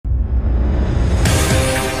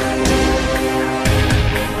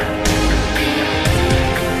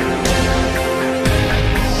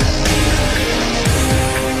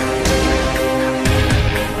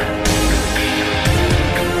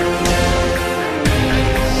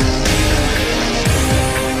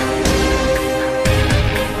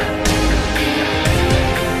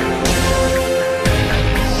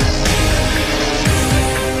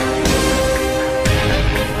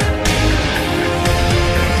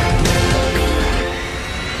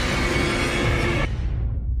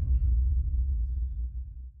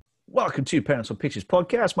Welcome to Parents on Pictures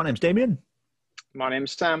podcast. My name's Damien. My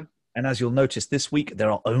name's Sam. And as you'll notice this week,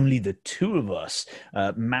 there are only the two of us.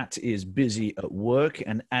 Matt is busy at work,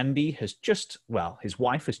 and Andy has his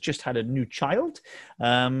wife has just had a new child.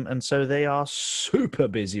 And so they are super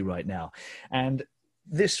busy right now. And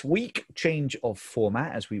this week, change of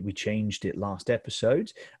format, as we changed it last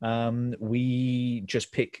episode. We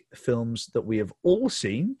just pick films that we have all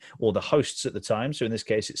seen, or the hosts at the time. So in this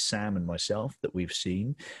case, it's Sam and myself that we've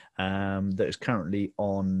seen, that is currently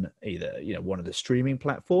on either one of the streaming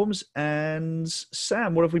platforms. And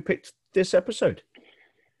Sam, what have we picked this episode?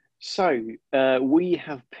 So we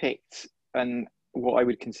have picked what I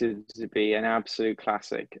would consider to be an absolute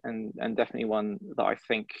classic, and definitely one that I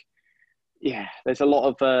think. Yeah, there's a lot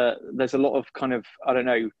of kind of, I don't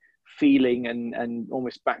know, feeling and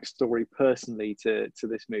almost backstory personally to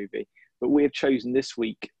this movie. But we have chosen this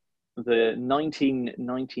week the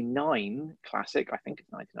 1999 classic. I think it's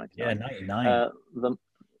 1999. Yeah, 99.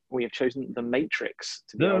 We have chosen The Matrix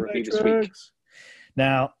to be our review this week.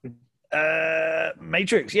 Now,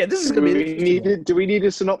 Matrix. Yeah, this is going to be. Do we need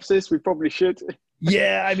a synopsis? We probably should.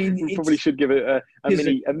 Yeah, I mean, we probably should give it a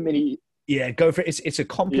mini. Yeah, go for it. It's a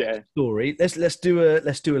complex story. Let's do a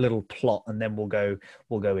little plot, and then we'll go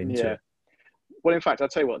into it. Well, in fact, I'll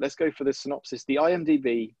tell you what. Let's go for the synopsis. The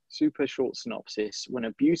IMDb super short synopsis: when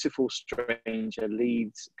a beautiful stranger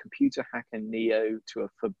leads computer hacker Neo to a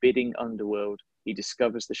forbidding underworld, he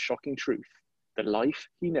discovers the shocking truth: the life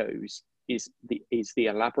he knows is the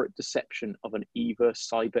elaborate deception of an evil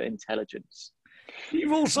cyber intelligence.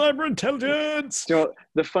 Evil cyber intelligence. You know,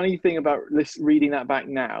 the funny thing about reading that back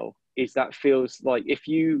now is that feels like if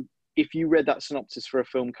you read that synopsis for a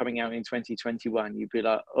film coming out in 2021, you'd be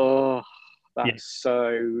like, oh, that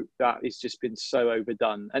has just been so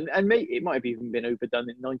overdone. And maybe it might have even been overdone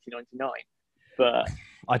in 1999. But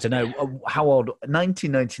I don't know how old.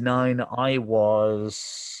 1999. I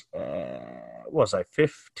was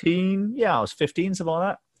 15? Yeah, I was 15, something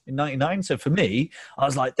like that. In 99. So for me, I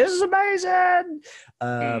was like, this is amazing.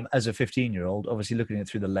 As a 15-year-old, obviously looking at it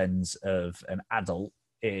through the lens of an adult,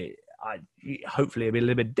 hopefully it'll be a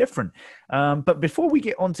little bit different. But before we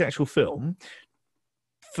get on to the actual film,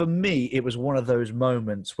 for me, it was one of those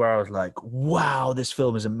moments where I was like, wow, this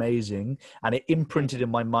film is amazing. And it imprinted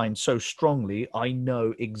in my mind so strongly, I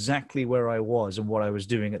know exactly where I was and what I was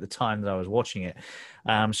doing at the time that I was watching it.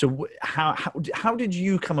 So how did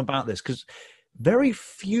you come about this? Because very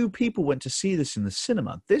few people went to see this in the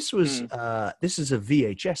cinema. This is a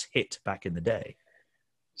VHS hit back in the day.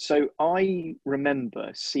 So I remember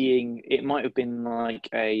seeing, it might have been like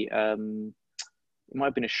it might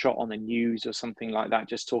have been a shot on the news or something like that,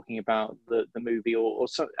 just talking about the movie or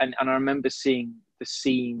so. And I remember seeing the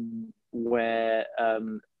scene where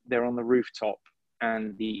they're on the rooftop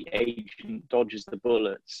and the agent dodges the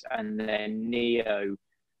bullets, and then Neo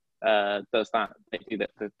does that. They do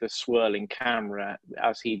the swirling camera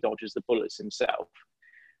as he dodges the bullets himself.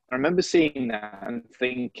 I remember seeing that and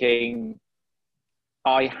thinking,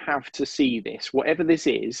 I have to see this. Whatever this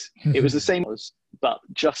is, it was the same as, but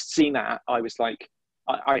just seeing that, I was like,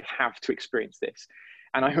 I have to experience this.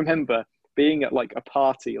 And I remember being at like a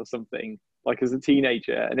party or something, like as a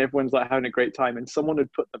teenager, and everyone's like having a great time, and someone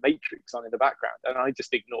had put The Matrix on in the background, and I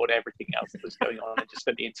just ignored everything else that was going on and just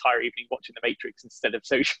spent the entire evening watching The Matrix instead of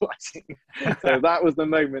socializing. So that was the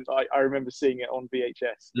moment I remember seeing it on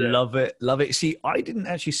VHS. Yeah. Love it. See, I didn't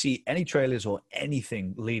actually see any trailers or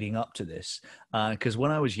anything leading up to this, because when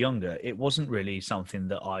I was younger, it wasn't really something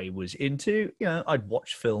that I was into. I'd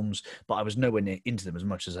watch films, but I was nowhere near into them as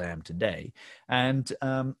much as I am today. And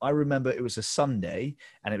I remember it was a Sunday,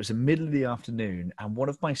 and it was the middle of the afternoon, and one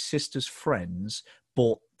of my sister's friends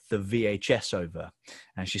bought the VHS over,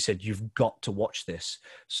 and she said, you've got to watch this.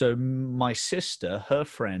 So my sister, her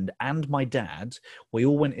friend, and my dad, we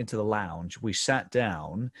all went into the lounge, we sat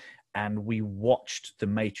down, and we watched The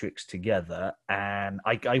Matrix together. And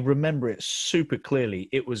I remember it super clearly.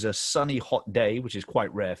 It was a sunny, hot day, which is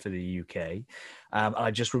quite rare for the UK.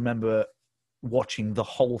 I just remember watching the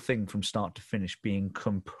whole thing from start to finish, being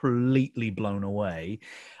completely blown away.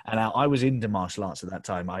 And I was into martial arts at that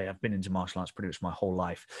time. I have been into martial arts pretty much my whole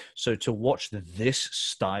life. So to watch this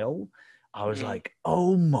style, I was like,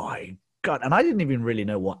 oh my God. And I didn't even really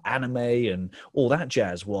know what anime and all that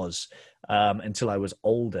jazz was until I was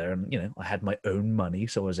older. And, I had my own money,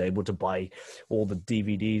 so I was able to buy all the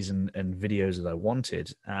DVDs and videos that I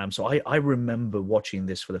wanted. So I remember watching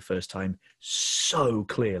this for the first time so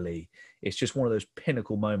clearly. It's just one of those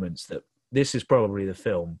pinnacle moments that this is probably the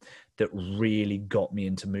film that really got me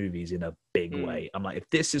into movies in a big way. I'm like, if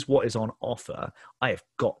this is what is on offer, I have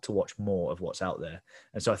got to watch more of what's out there.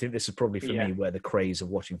 And so I think this is probably for me where the craze of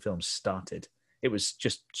watching films started. It was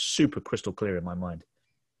just super crystal clear in my mind.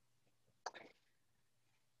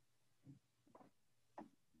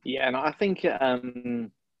 Yeah, and I think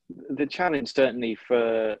the challenge certainly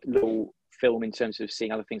for little film in terms of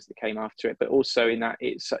seeing other things that came after it, but also in that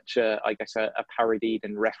it's such a, I guess, a parodied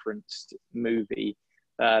and referenced movie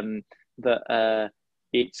that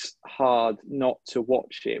it's hard not to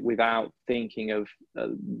watch it without thinking of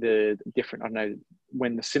the different, I don't know,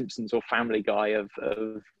 when the Simpsons or Family Guy of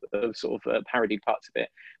sort of parodied parts of it.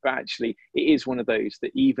 But actually, it is one of those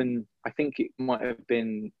that even, I think it might have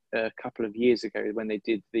been a couple of years ago when they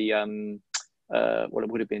did the what it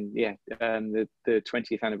would have been, the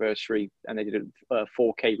 20th anniversary, and they did a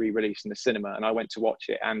 4K re-release in the cinema, and I went to watch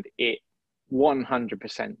it, and it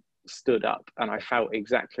 100% stood up, and I felt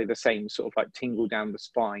exactly the same sort of like tingle down the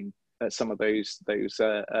spine at some of those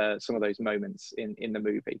moments in the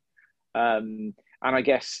movie, and I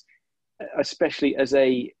guess especially as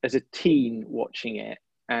a teen watching it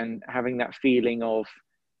and having that feeling of,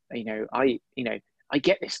 I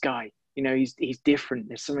get this guy. He's different.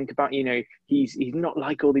 There's something about, he's not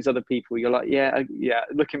like all these other people. You're like, yeah.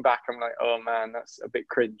 Looking back, I'm like, oh man, that's a bit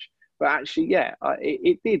cringe. But actually,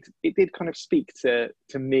 it did kind of speak to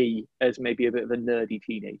me as maybe a bit of a nerdy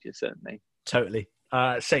teenager, certainly. Totally.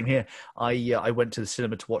 Same here. I went to the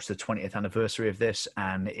cinema to watch the 20th anniversary of this,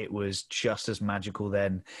 and it was just as magical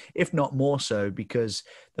then, if not more so, because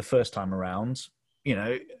the first time around,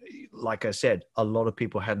 like I said, a lot of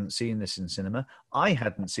people hadn't seen this in cinema. I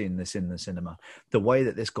hadn't seen this in the cinema. The way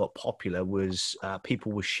that this got popular was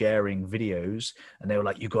people were sharing videos, and they were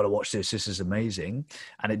like, "You got to watch this. This is amazing."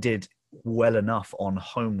 And it did well enough on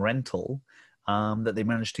home rental that they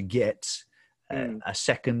managed to get a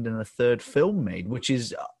second and a third film made, which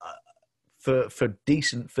is for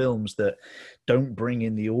decent films that don't bring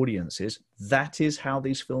in the audiences. That is how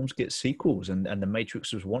these films get sequels, and The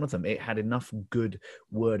Matrix was one of them. It had enough good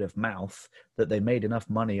word of mouth that they made enough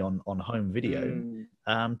money on home video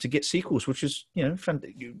to get sequels, which is,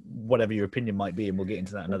 whatever your opinion might be, and we'll get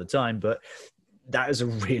into that another time, but that is a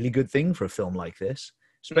really good thing for a film like this,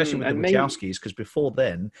 especially with the Wachowskis, because before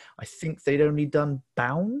then, I think they'd only done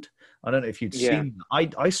Bound. I don't know if you'd seen.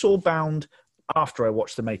 I saw Bound after I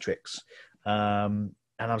watched The Matrix. And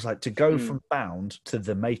I was like, to go from Bound to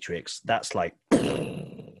The Matrix, that's like...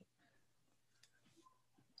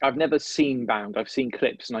 I've never seen Bound. I've seen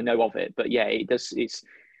clips and I know of it, but yeah, it does.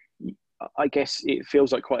 I guess it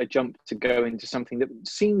feels like quite a jump to go into something that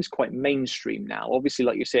seems quite mainstream now. Obviously,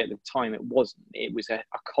 like you said, at the time it wasn't. It was a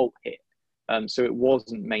cult hit. So it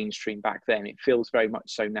wasn't mainstream back then. It feels very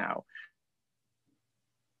much so now.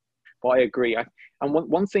 But I agree. And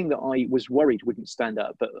one thing that I was worried wouldn't stand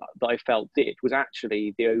up, but that I felt did, was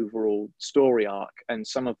actually the overall story arc and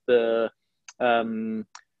some of the kind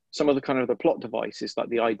of the plot devices, like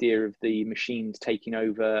the idea of the machines taking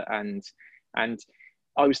over, and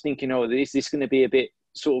I was thinking, oh, is this going to be a bit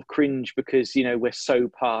sort of cringe because we're so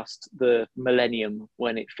past the millennium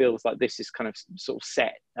when it feels like this is kind of sort of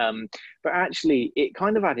set, but actually it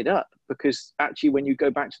kind of added up, because actually when you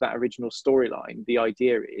go back to that original storyline, the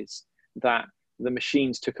idea is that the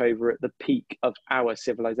machines took over at the peak of our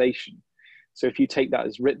civilization. So if you take that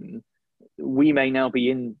as written, we may now be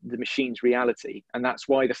in the machine's reality, and that's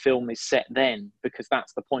why the film is set then, because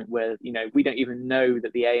that's the point where we don't even know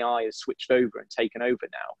that the AI has switched over and taken over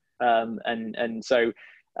now. And so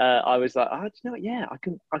I was like, I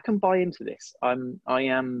can buy into this. I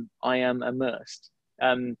am immersed.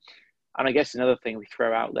 And I guess another thing we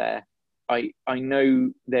throw out there, I know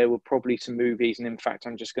there were probably some movies, and in fact,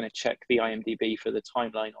 I'm just going to check the IMDb for the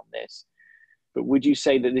timeline on this. But would you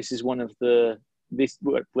say that this is it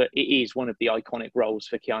is one of the iconic roles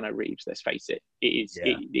for Keanu Reeves? Let's face it. It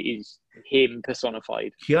is him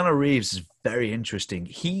personified. Keanu Reeves is very interesting.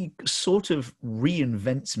 He sort of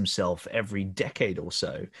reinvents himself every decade or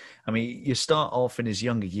so. I mean, you start off in his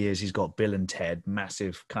younger years, he's got Bill and Ted,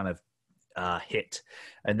 massive kind of hit,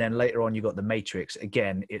 and then later on you got The Matrix.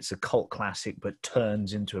 Again, it's a cult classic but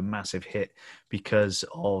turns into a massive hit because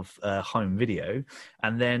of home video.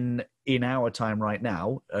 And then in our time right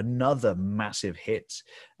now, another massive hit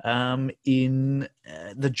in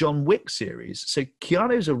the John Wick series. So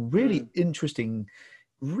Keanu's a really interesting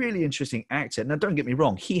really interesting actor. Now, don't get me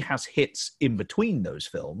wrong, he has hits in between those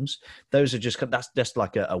films. Those are that's just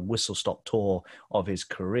like a whistle stop tour of his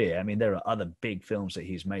career. I mean, there are other big films that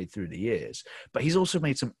he's made through the years, but he's also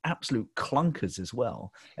made some absolute clunkers as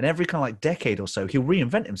well. And every kind of like decade or so, he'll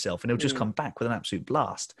reinvent himself and he'll just come back with an absolute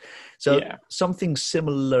blast. So Yeah. something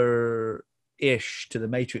similar-ish to The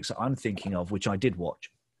Matrix that I'm thinking of, which I did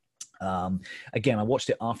watch. Again, I watched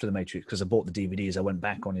it after The Matrix because I bought the DVDs. I went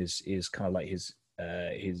back on his kind of like his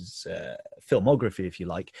filmography, if you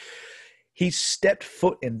like. He's stepped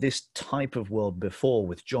foot in this type of world before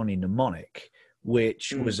with Johnny Mnemonic,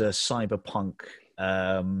 which was a cyberpunk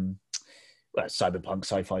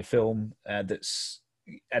sci-fi film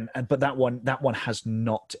but that one has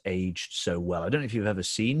not aged so well. I don't know if you've ever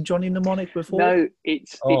seen Johnny Mnemonic before. No,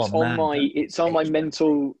 it's on my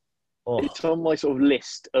mental. Oh. It's on my sort of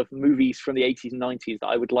list of movies from the 80s and 90s that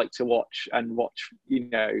I would like to watch,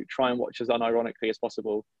 try and watch as unironically as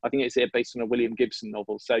possible. I think it's based on a William Gibson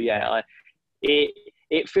novel. So yeah,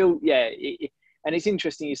 it feels, and it's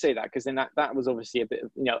interesting you say that, because then that was obviously a bit of,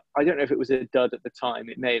 I don't know if it was a dud at the time.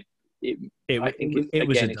 It may have,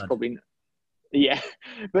 it's probably, yeah.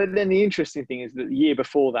 But then the interesting thing is that the year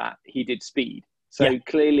before that, he did Speed. So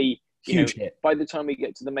clearly, huge hit. By the time we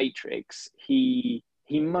get to The Matrix, he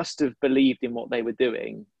must have believed in what they were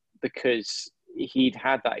doing, because he'd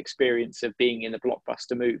had that experience of being in a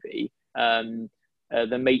blockbuster movie.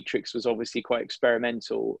 The Matrix was obviously quite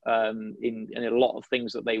experimental in a lot of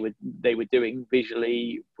things that they were doing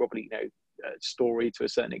visually, probably story to a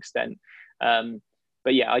certain extent.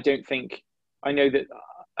 But yeah, I know that.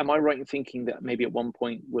 Am I right in thinking that maybe at one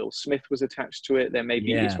point Will Smith was attached to it? There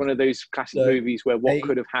maybe it's one of those classic movies where what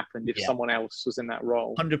could have happened if someone else was in that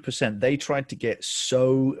role. 100%. They tried to get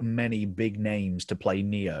so many big names to play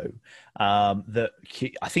Neo that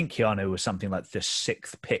I think Keanu was something like the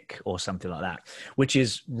 6th pick or something like that, which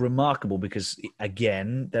is remarkable because,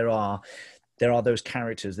 again, there are those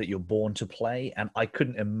characters that you're born to play, and I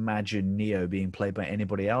couldn't imagine Neo being played by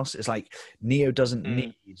anybody else. It's like Neo doesn't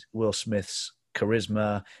need Will Smith's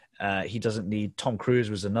charisma. He doesn't need. Tom Cruise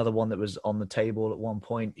was another one that was on the table at one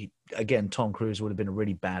point. Tom Cruise would have been a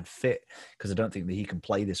really bad fit because I don't think that he can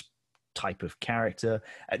play this type of character.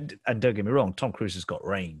 And don't get me wrong, Tom Cruise has got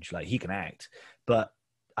range, like he can act, but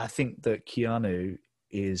I think that Keanu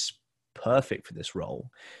is perfect for this role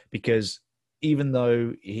because even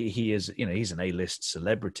though he is, he's an A-list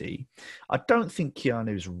celebrity, I don't think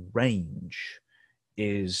Keanu's range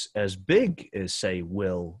is as big as, say,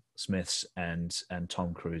 Will Smith's and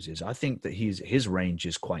Tom Cruise's. I think that his range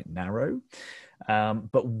is quite narrow,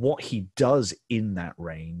 but what he does in that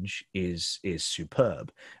range is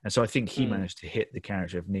superb. And so I think he managed to hit the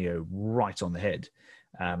character of Neo right on the head,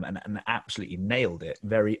 and absolutely nailed it.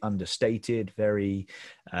 Very understated, very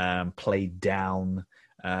played down,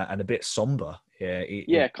 and a bit somber. He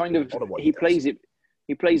plays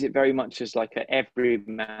it very much as like a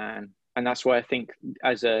everyman. And that's why I think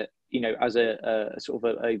as a sort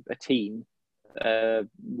of a team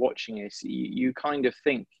watching this, you kind of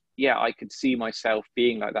think, yeah, I could see myself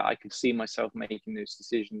being like that. I could see myself making those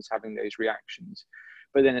decisions, having those reactions.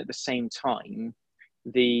 But then at the same time,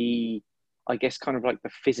 I guess kind of like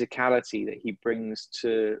the physicality that he brings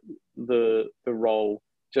to the role,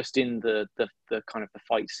 just in the kind of the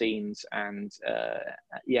fight scenes, and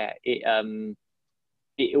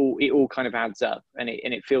it all kind of adds up, and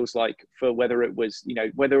it feels like, for whether it was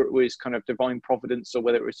kind of divine providence or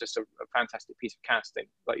whether it was just a fantastic piece of casting,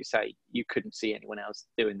 like you say, you couldn't see anyone else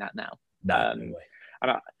doing that now. No way.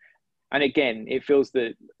 And again, it feels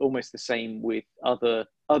that almost the same with other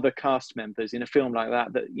cast members in a film like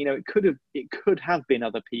that. That it could have been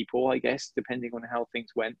other people, I guess, depending on how things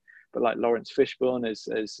went. But like Lawrence Fishburne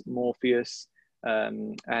as Morpheus,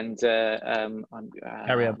 and Carrie-Anne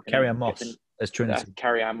Moss as Trinity.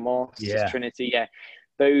 Carrie-Anne Moss as Trinity. Yeah,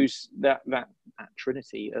 that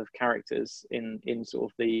trinity of characters in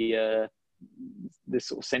sort of the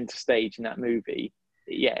sort of center stage in that movie.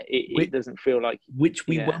 Yeah, it doesn't feel like, which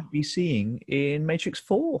we won't be seeing in Matrix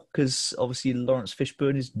 4, because obviously Lawrence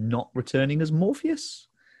Fishburne is not returning as Morpheus.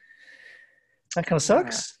 That kind of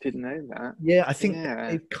sucks. Didn't know that. Yeah, I think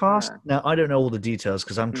they've cast. Now, I don't know all the details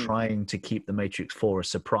because I'm trying to keep the Matrix 4 a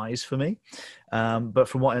surprise for me. But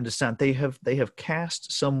from what I understand, they have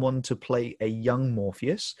cast someone to play a young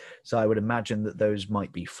Morpheus. So I would imagine that those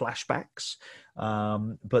might be flashbacks.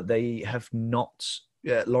 But they have not.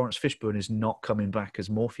 Lawrence Fishburne is not coming back as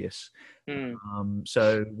Morpheus.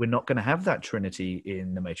 So we're not going to have that Trinity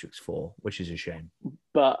in the Matrix 4, which is a shame.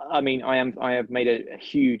 But I mean, I have made a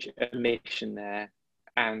huge omission there,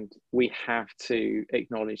 and we have to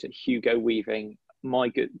acknowledge that Hugo Weaving, my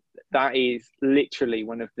good, that is literally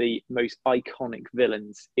one of the most iconic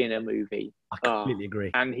villains in a movie. I Oh, completely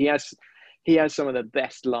agree. and he has some of the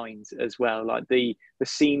best lines as well, like the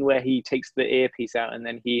scene where he takes the earpiece out and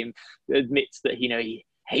then he admits that he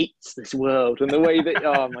hates this world, and the way that,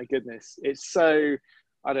 oh my goodness, it's so,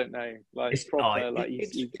 I don't know, like It's proper, like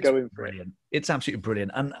it's he's it's going for it. brilliant. It's absolutely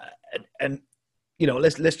brilliant. And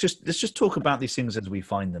let's just talk about these things as we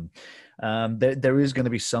find them. There is going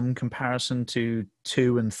to be some comparison to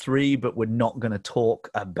 2 and 3, but we're not going to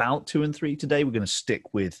talk about 2 and 3 today. We're going to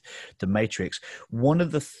stick with the Matrix. One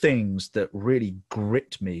of the things that really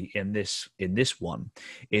gripped me in this one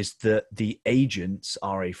is that the agents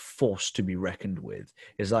are a force to be reckoned with.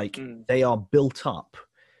 It's like Mm, they are built up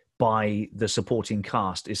by the supporting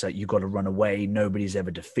cast. Is that you've got to run away. Nobody's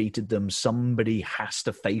ever defeated them. Somebody has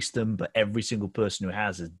to face them, but every single person who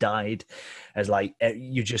has died. As like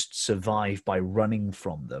you just survive by running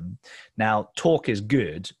from them. Now, talk is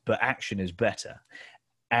good, but action is better.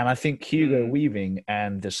 And I think Hugo mm, Weaving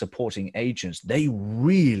and the supporting agents, they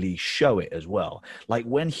really show it as well. Like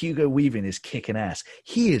when Hugo Weaving is kicking ass,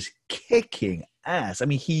 he is kicking ass. I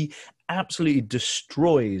mean, he absolutely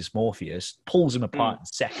destroys Morpheus, pulls him apart mm. in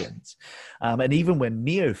seconds. And even when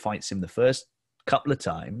Neo fights him the first couple of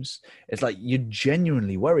times, it's like you're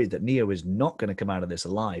genuinely worried that Neo is not going to come out of this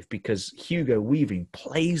alive because Hugo Weaving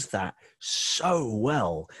plays that so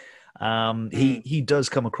well. He does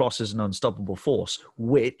come across as an unstoppable force,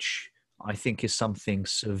 which I think is something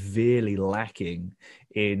severely lacking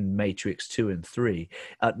in Matrix 2 and 3.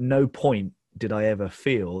 At no point did I ever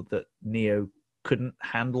feel that Neo couldn't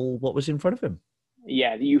handle what was in front of him.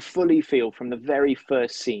 Yeah, you fully feel from the very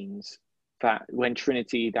first scenes that when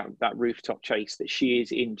Trinity, that rooftop chase, that she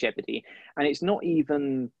is in jeopardy. And it's not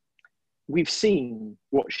even, we've seen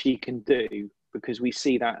what she can do, because we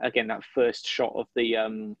see that again, that first shot of the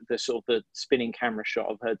sort of the spinning camera shot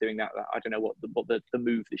of her doing that, I don't know what the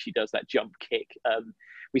move that she does, that jump kick.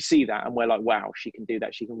 We see that and we're like, wow, she can do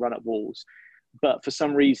that. She can run up walls. But for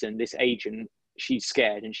some reason, this agent, she's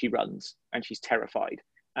scared and she runs and she's terrified.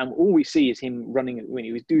 And all we see is him running. When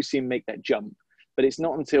we do see him make that jump, but it's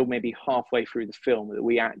not until maybe halfway through the film that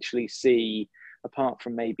we actually see, apart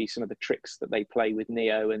from maybe some of the tricks that they play with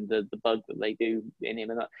Neo and the bug that they do in him,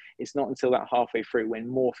 and that, it's not until that halfway through when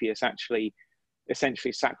Morpheus actually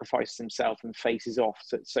essentially sacrifices himself and faces off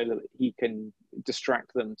so that he can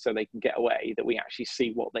distract them so they can get away, that we actually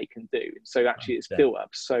see what they can do. So actually it's built up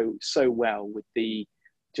so well with the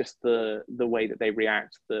way that they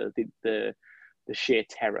react, the sheer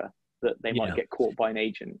terror that they might Yeah. get caught by an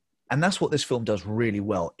agent. And that's what this film does really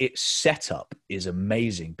well. Its setup is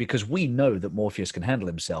amazing because we know that Morpheus can handle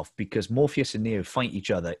himself because Morpheus and Neo fight each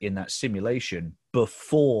other in that simulation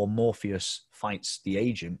before Morpheus fights the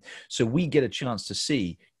agent. So we get a chance to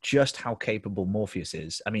see just how capable Morpheus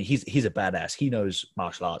is. I mean, he's a badass. He knows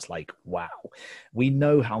martial arts like wow. We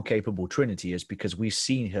know how capable Trinity is because we've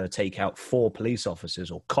seen her take out 4 police officers,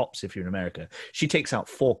 or cops if you're in America. She takes out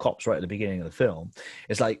 4 cops right at the beginning of the film.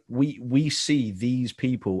 It's like we see these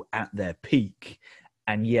people at their peak,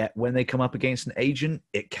 and yet when they come up against an agent,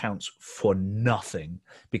 it counts for nothing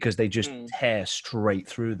because they just tear straight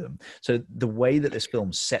through them. So the way that this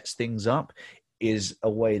film sets things up is a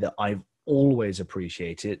way that I've always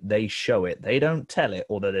appreciated. They show it, they don't tell it,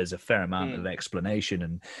 although there's a fair amount of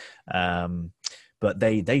explanation, and but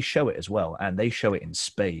they show it as well, and they show it in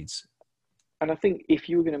spades. And I think if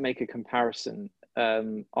you were going to make a comparison,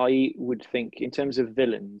 I would think in terms of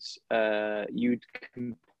villains, you'd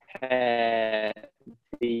compare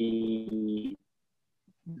the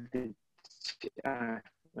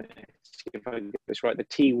if I get this right, the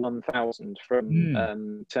T-1000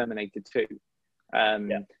 from Terminator 2.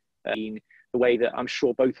 Yeah. The way that I'm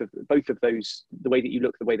sure both of those, the way that you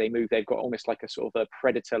look, the way they move, they've got almost like a sort of a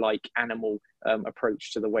predator-like animal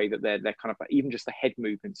approach to the way that they're kind of, even just the head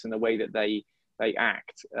movements and the way that they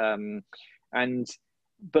act. And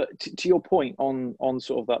but to your point on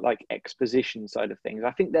sort of that like exposition side of things,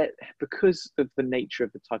 I think that because of the nature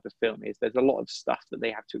of the type of film is, there's a lot of stuff that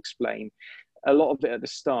they have to explain. A lot of it at the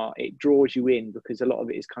start, it draws you in because a lot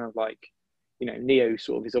of it is kind of like, Neo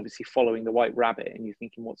sort of is obviously following the White Rabbit, and you're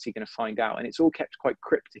thinking, what's he going to find out? And it's all kept quite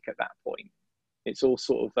cryptic at that point. It's all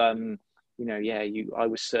sort of, I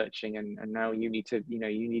was searching, and now you need to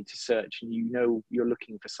search, and you're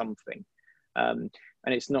looking for something. And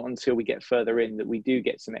it's not until we get further in that we do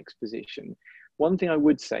get some exposition. One thing I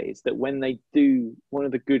would say is that one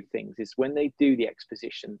of the good things is when they do the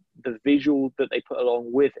exposition, the visual that they put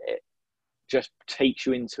along with it just takes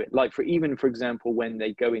you into it. Like for example, when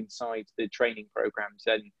they go inside the training programs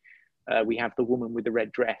and we have the woman with the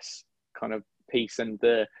red dress kind of piece, and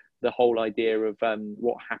the the whole idea of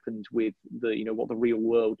what happened with what the real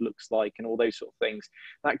world looks like and all those sort of things.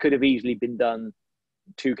 That could have easily been done.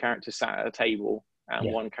 Two characters sat at a table and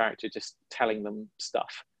Yeah. one character just telling them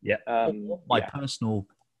stuff. Yeah. My personal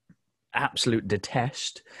absolute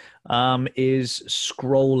detest is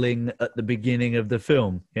scrolling at the beginning of the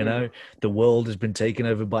film. The world has been taken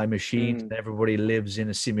over by machines and everybody lives in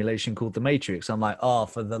a simulation called the Matrix. I'm like,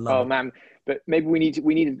 for the love of man. But maybe we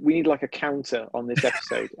need like a counter on this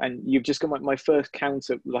episode. And you've just got my first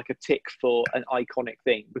counter, like a tick for an iconic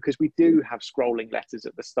thing, because we do have scrolling letters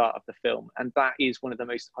at the start of the film, and that is one of the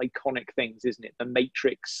most iconic things, isn't it? The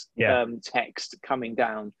Matrix text coming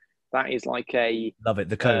down. That is like a love it.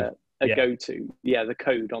 The code. Go-to, the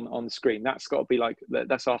code on the screen. That's got to be like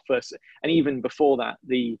that's our first. And even before that,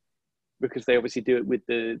 because they obviously do it with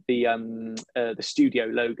the studio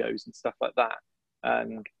logos and stuff like that.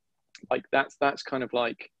 Like that's kind of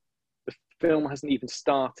like the film hasn't even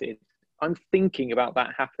started. I'm thinking about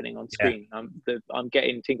that happening on screen. I'm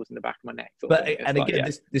getting tingles in the back of my neck.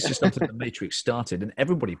 This is something the Matrix started, and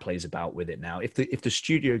everybody plays about with it now. If the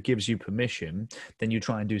studio gives you permission, then you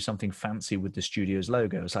try and do something fancy with the studio's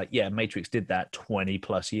logo. It's like, Matrix did that 20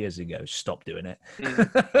 plus years ago. Stop doing it.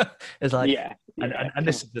 It's like, and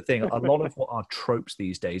this is the thing. A lot of what are tropes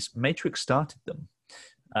these days, Matrix started them.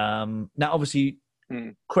 Now, obviously,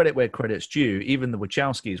 credit where credit's due. Even the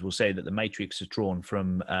Wachowskis will say that the Matrix is drawn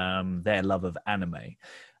from their love of anime,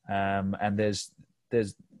 and there's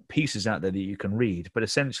pieces out there that you can read. But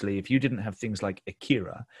essentially, if you didn't have things like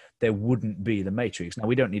Akira, there wouldn't be the Matrix. Now,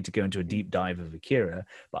 we don't need to go into a deep dive of Akira,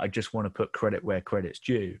 but I just want to put credit where credit's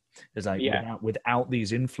due. It's like without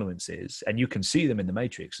these influences, and you can see them in the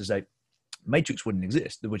Matrix, it's like Matrix wouldn't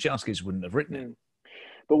exist. The Wachowskis wouldn't have written it.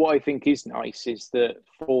 But what I think is nice is that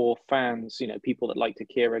for fans, people that like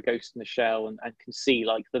Akira, Ghost in the Shell, and can see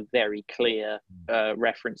like the very clear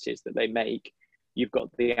references that they make, you've got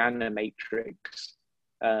the Animatrix,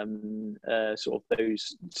 sort of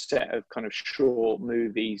those set of kind of short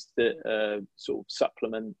movies that sort of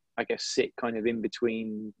supplement, I guess, sit kind of in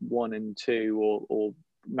between 1 and 2 or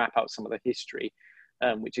map out some of the history,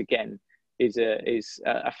 which again is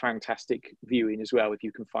a fantastic viewing as well if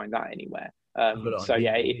you can find that anywhere.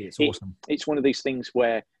 It's awesome. It's one of these things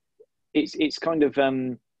where it's kind of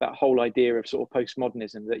that whole idea of sort of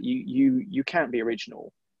postmodernism that you can't be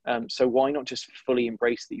original. So why not just fully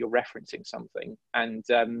embrace that you're referencing something? And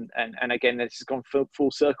again, this has gone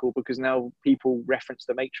full circle because now people reference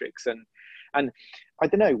the Matrix, and I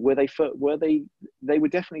don't know, were they were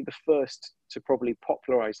definitely the first to probably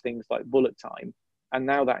popularize things like bullet time. And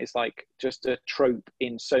now that is like just a trope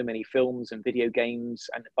in so many films and video games,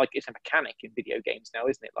 and like it's a mechanic in video games now,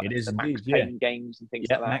 isn't it? Like it is the indeed, Max Payne games and things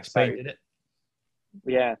like that. Max Payne did it.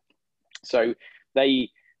 Yeah. So they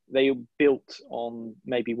built on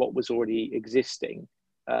maybe what was already existing,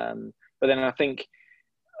 but then I think,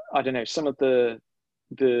 I don't know, some of the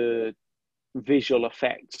visual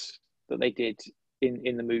effects that they did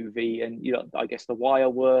in the movie, and I guess the wire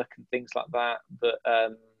work and things like that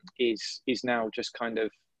is now just kind of,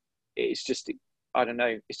 it's just, I don't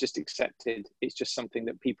know, it's just accepted. It's just something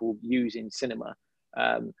that people use in cinema.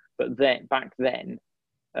 But then back then,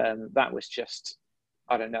 that was just,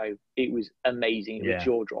 I don't know, it was amazing. It was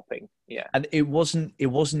jaw dropping. Yeah. And it wasn't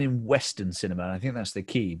in Western cinema. And I think that's the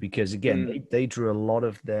key, because again, they drew a lot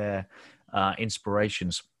of their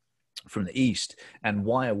inspirations from the East, and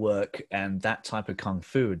wire work and that type of kung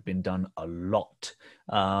fu had been done a lot,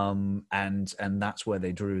 and that's where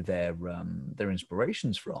they drew their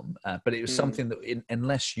inspirations from. But it was something that,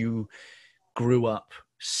 unless you grew up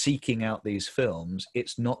seeking out these films,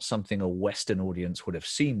 it's not something a Western audience would have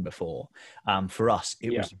seen before. For us,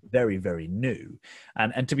 it was very, very new.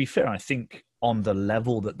 And to be fair, I think on the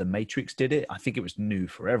level that The Matrix did it, I think it was new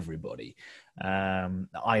for everybody.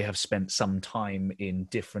 I have spent some time in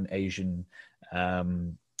different Asian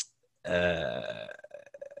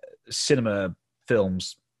cinema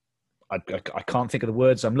films. I can't think of the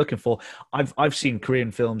words I'm looking for. I've seen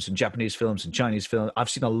Korean films and Japanese films and Chinese films.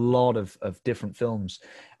 I've seen a lot of different films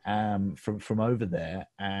from over there.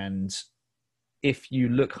 And if you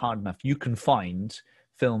look hard enough, you can find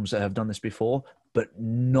films that have done this before, but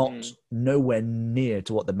nowhere near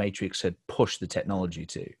to what The Matrix had pushed the technology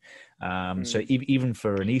to. So even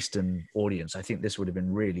for an Eastern audience, I think this would have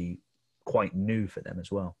been really quite new for them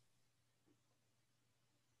as well.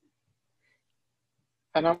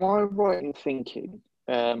 And am I right in thinking,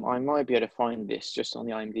 I might be able to find this just on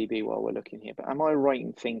the IMDb while we're looking here, but am I right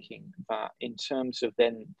in thinking that in terms of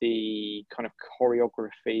then the kind of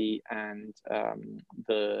choreography and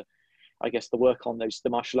the work on the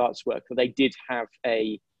martial arts work, that they did have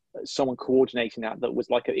a someone coordinating that was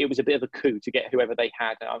like it was a bit of a coup to get whoever they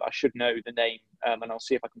had. I should know the name, and I'll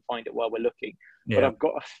see if I can find it while we're looking. But Yeah. I've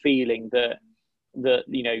got a feeling that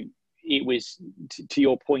it was to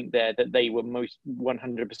your point there, that they were most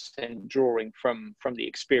 100% drawing from the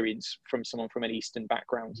experience from someone from an Eastern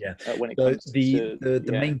background. Yeah. When it So comes the to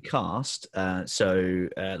the main cast, Lawrence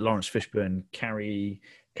Fishburne,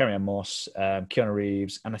 Carrie-Anne Moss, Keanu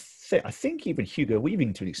Reeves, and I think even Hugo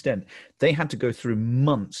Weaving to an extent, they had to go through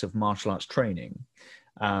months of martial arts training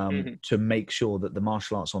to make sure that the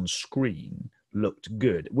martial arts on screen looked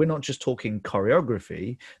good. We're not just talking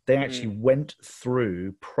choreography. They actually went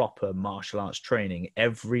through proper martial arts training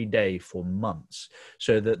every day for months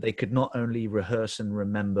so that they could not only rehearse and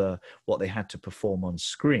remember what they had to perform on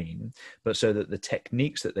screen, but so that the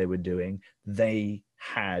techniques that they were doing, they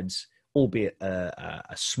had, albeit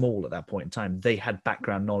a small at that point in time, they had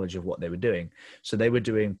background knowledge of what they were doing. So they were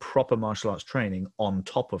doing proper martial arts training on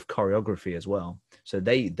top of choreography as well. So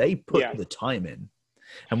they put the time in.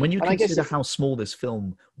 And when you consider how small this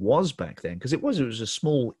film was back then, because it was a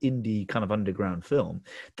small indie kind of underground film,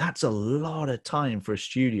 that's a lot of time for a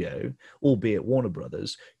studio, albeit Warner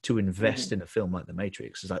Brothers, to invest in a film like The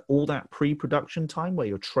Matrix. It's like all that pre-production time where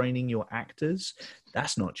you're training your actors,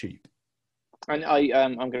 that's not cheap. And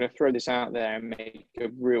I'm going to throw this out there and make a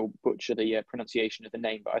real butcher the pronunciation of the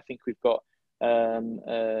name, but I think we've got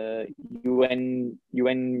Yuen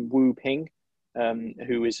Wu Ping,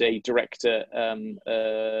 who is a director.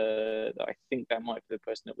 I think that might be the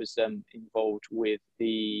person that was involved with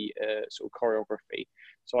the sort of choreography.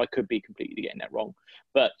 So I could be completely getting that wrong.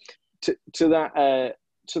 But to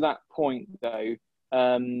that point, though,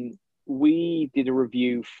 we did a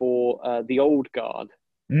review for The Old Guard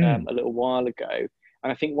a little while ago.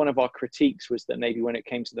 And I think one of our critiques was that maybe when it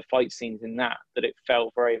came to the fight scenes in that it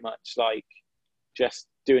felt very much like just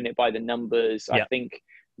doing it by the numbers. Yeah. I think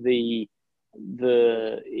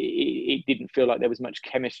it didn't feel like there was much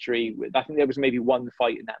chemistry. I think there was maybe one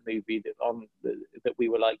fight in that movie that we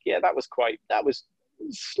were like, yeah, that was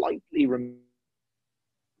slightly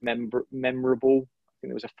memorable. I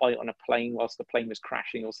think there was a fight on a plane whilst the plane was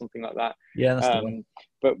crashing or something like that. Yeah, that's the one.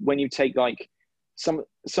 But when you take like some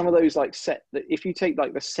of those like if you take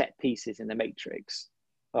like the set pieces in The Matrix,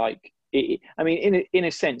 like I mean, in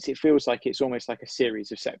a sense, it feels like it's almost like a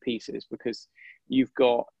series of set pieces, because you've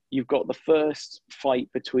got the first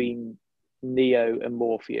fight between Neo and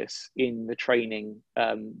Morpheus in the training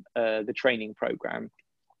program,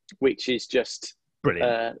 which is just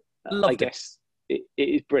brilliant. I guess it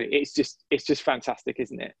is brilliant. It's just fantastic,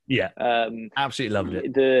 isn't it? Yeah. Absolutely loved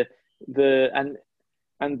it.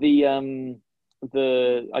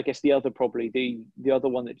 I guess the other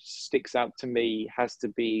one that sticks out to me has to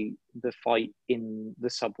be the fight in the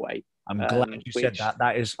subway. I'm glad you said that.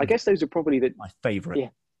 That is, I guess those are probably my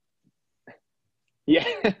favorite. Yeah.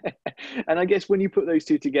 And I guess when you put those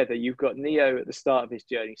two together, you've got Neo at the start of his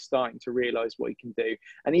journey starting to realize what he can do,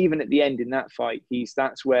 and even at the end in that fight,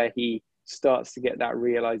 that's where he starts to get that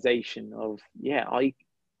realization of, yeah, I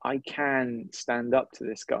can stand up to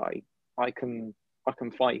this guy. I can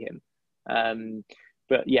fight him.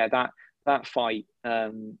 But yeah, that fight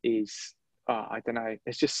is I don't know.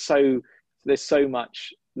 It's just there's so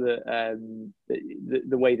much that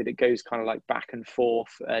the way that it goes kind of like back and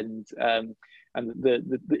forth, and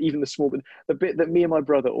the even the small bit, the bit that me and my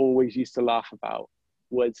brother always used to laugh about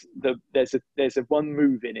was there's a one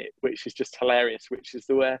move in it which is just hilarious, which is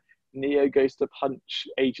where Neo goes to punch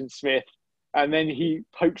Agent Smith and then he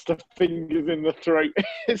pokes the fingers in the throat.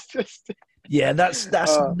 It's just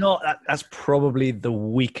that's probably the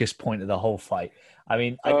weakest point of the whole fight. I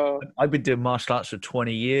mean, I've been doing martial arts for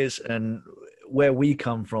 20 years, and where we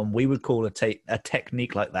come from, we would call a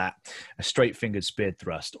technique like that a straight-fingered spear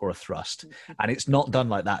thrust or a thrust, and it's not done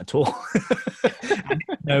like that at all.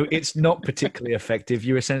 No, it's not particularly effective.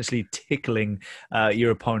 You're essentially tickling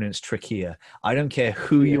your opponent's trachea. I don't care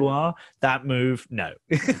who you are, that move, no.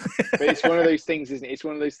 But it's one of those things, isn't it? It's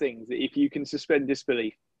one of those things that if you can suspend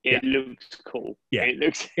disbelief, it looks cool. Yeah,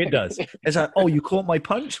 it does. It's like, oh, you caught my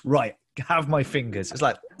punch? Right, have my fingers. It's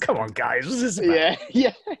like, come on, guys, what's this about?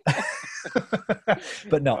 Yeah.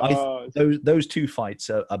 But no, those two fights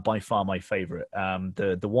are by far my favorite.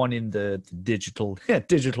 The one in the digital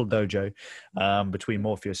dojo between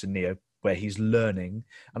Morpheus and Neo, where he's learning,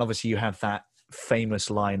 and obviously you have that famous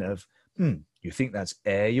line of, you think that's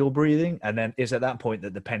air you're breathing? And then it's at that point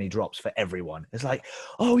that the penny drops for everyone. It's like,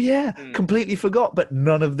 oh yeah, completely forgot, but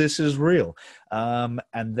none of this is real. And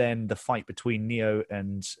then the fight between Neo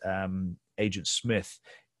and Agent Smith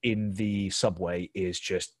in the subway is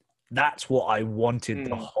just, that's what I wanted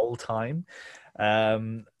the whole time.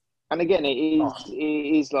 And again, Oh,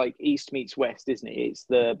 it is like East meets West, isn't it? It's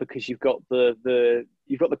because you've got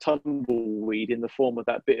you've got the tumbleweed in the form of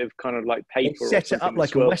that bit of kind of like they paper or set it up something that like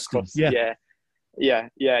a swirls Western. across. Yeah. Yeah,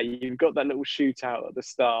 yeah. You've got that little shootout at the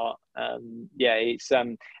start. Yeah, it's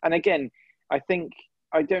and again, I think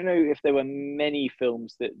I don't know if there were many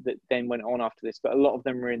films that then went on after this, but a lot of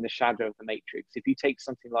them were in the shadow of the Matrix. If you take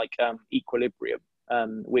something like Equilibrium,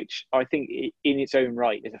 which I think in its own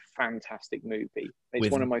right is a fantastic movie. It's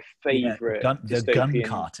With one of my yeah, favorite the gun dystopian.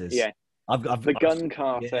 carters. Yeah, the I've gun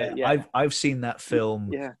carter. yeah, Yeah, I've seen that film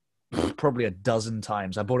yeah, probably a dozen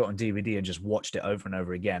times. I bought it on DVD and just watched it over and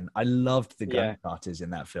over again. I loved the yeah, gun carters in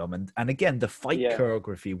that film, and again, the fight yeah.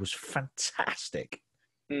 choreography was fantastic.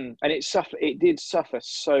 And it did suffer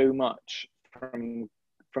so much from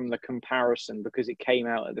the comparison because it came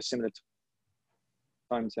out at the similar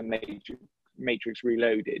times as Matrix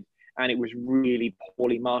Reloaded, and it was really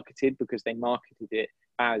poorly marketed because they marketed it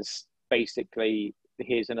as basically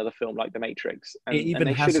here's another film like The Matrix, It and even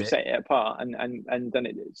they should has have it set it apart and done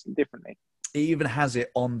it differently. it even has it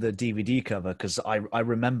on the DVD cover because I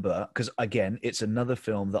remember because again it's another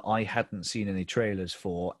film that I hadn't seen any trailers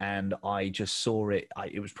for and I just saw it.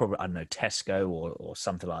 It was probably I don't know Tesco or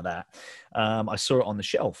something like that. I saw it on the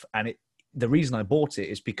shelf and it. The reason I bought it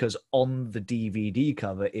is because on the DVD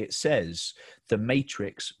cover it says The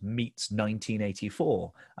Matrix meets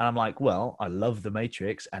 1984, and I'm like, well, I love The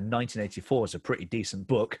Matrix, and 1984 is a pretty decent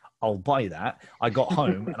book. I'll buy that. I got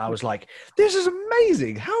home and I was like, this is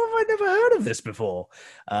amazing. How have I never heard of this before?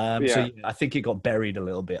 So Yeah, yeah, I think it got buried a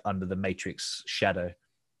little bit under the Matrix shadow.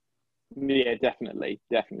 yeah, definitely.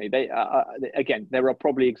 They again, there are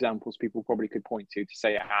probably examples people probably could point to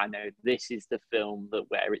say, "Ah, no, this is the film that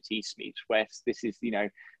where it's East meets West. This is,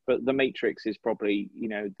 but The Matrix is probably,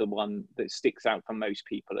 the one that sticks out for most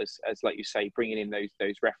people as like you say, bringing in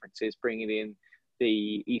those references, bringing in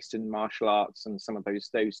the Eastern martial arts and some of those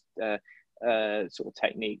sort of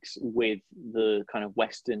techniques with the kind of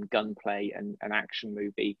Western gunplay and action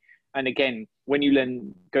movie. And again, when you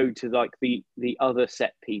then go to like the other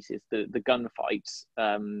set pieces, the gunfights,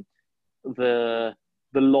 the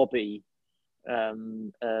lobby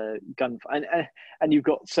gun, and you've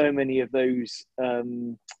got so many of those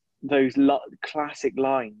classic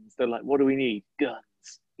lines. They're like, "What do we need?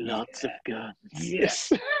 Guns, lots of Yeah, guns." yeah.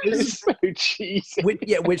 It's so cheesy.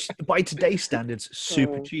 Which by today's standards,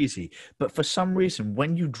 super Oh, cheesy. But for some reason,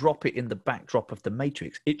 when you drop it in the backdrop of the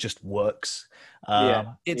Matrix, it just works.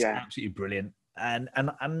 yeah, It's yeah. absolutely brilliant, and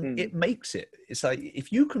Mm, it makes it. It's like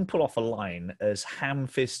if you can pull off a line as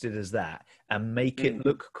ham-fisted as that and make mm. it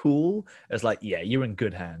look cool, it's like yeah, you're in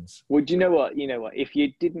good hands. Well, do you know what? You know what? If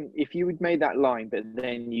you had made that line, but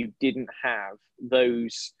then you didn't have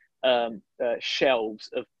those shelves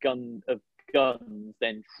of guns,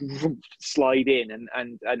 then slide in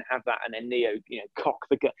and have that, and then Neo, cock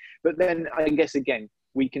the gun. But then I guess again,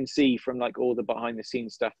 we can see from like all the behind the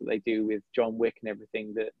scenes stuff that they do with John Wick and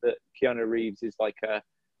everything that Keanu Reeves is like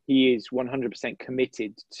he is 100%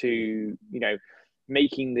 committed to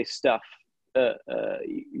making this stuff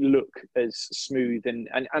look as smooth and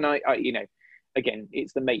I again,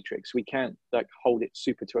 it's the Matrix. We can't like hold it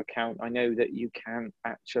super to account. I know that you can't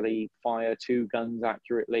actually fire two guns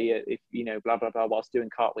accurately if blah blah blah whilst doing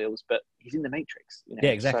cartwheels, but he's in the Matrix, Yeah, so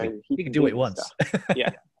exactly. he You can can do do it this once. stuff. Yeah,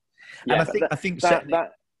 And yeah. But I think that certainly.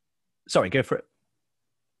 that Sorry, go for it.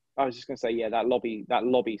 I was just gonna say, yeah, that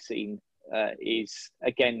lobby scene is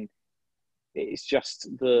again, it's just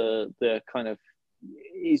the kind of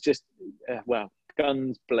it's just well,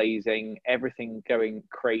 guns blazing, everything going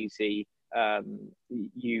crazy.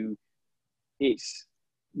 You it's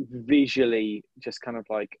visually just kind of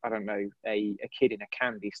like I don't know a kid in a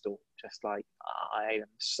candy store, just like I am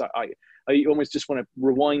so I almost just want to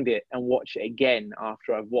rewind it and watch it again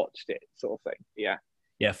after I've watched it, sort of thing. Yeah.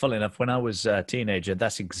 Yeah, funnily enough, when I was a teenager,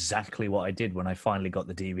 that's exactly what I did when I finally got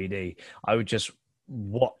the DVD. I would just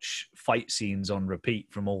watch fight scenes on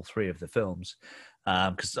repeat from all three of the films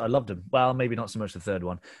because I loved them. Well, maybe not so much the third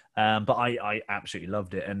one, but I absolutely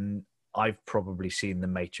loved it. And I've probably seen The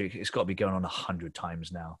Matrix. It's got to be going on 100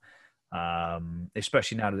 times now,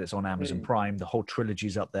 especially now that it's on Amazon Mm. Prime. The whole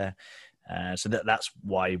trilogy's up there. So that's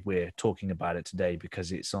why we're talking about it today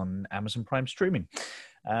because it's on Amazon Prime streaming.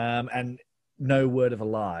 And no word of a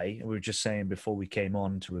lie, we were just saying before we came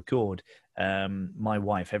on to record, my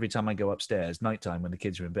wife, every time I go upstairs, nighttime when the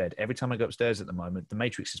kids are in bed, every time I go upstairs at the moment, The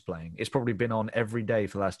Matrix is playing. It's probably been on every day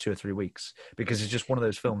for the last 2 or 3 weeks because it's just one of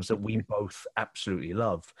those films that we both absolutely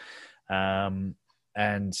love. And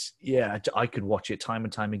yeah, I could watch it time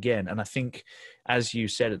and time again. And I think, as you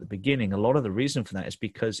said at the beginning, a lot of the reason for that is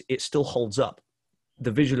because it still holds up.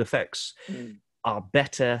 The visual effects Mm. are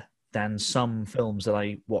better than some films that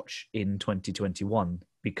I watch in 2021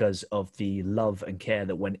 because of the love and care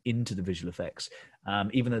that went into the visual effects.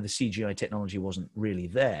 Even though the CGI technology wasn't really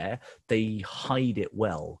there, they hide it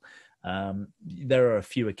well. There are a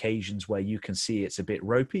few occasions where you can see it's a bit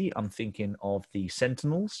ropey. I'm thinking of the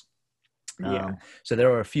Sentinels. Yeah. So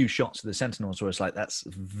there are a few shots of the Sentinels where it's like, that's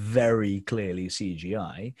very clearly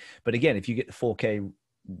CGI. But again, if you get the 4K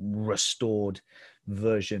restored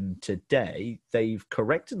version today, they've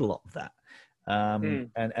corrected a lot of that.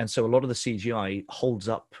 And so a lot of the CGI holds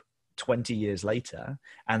up 20 years later,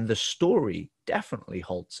 and the story definitely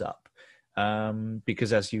holds up.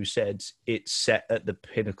 Because as you said, it's set at the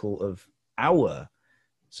pinnacle of our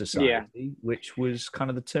society, which was kind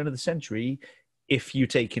of the turn of the century, if you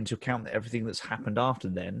take into account that everything that's happened after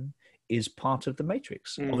then is part of the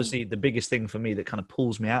Matrix. Obviously, the biggest thing for me that kind of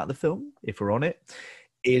pulls me out of the film, if we're on it,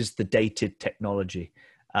 is the dated technology.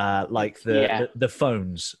 Like the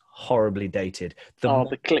phones, horribly dated.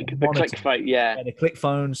 The click phone, yeah, the click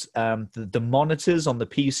phones. The monitors on the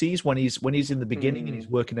PCs when he's in the beginning and he's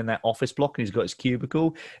working in that office block and he's got his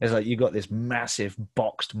cubicle. It's like you got this massive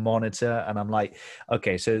boxed monitor, and I'm like,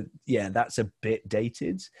 okay, so yeah, that's a bit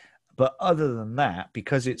dated. But other than that,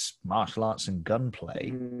 because it's martial arts and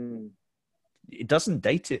gunplay, it doesn't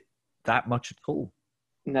date it that much at all.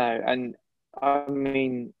 No, and I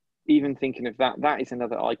mean, even thinking of that, that is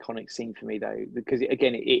another iconic scene for me, though, because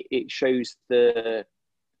again, it shows the.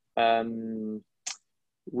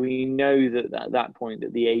 We know that at that point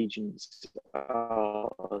that the agents are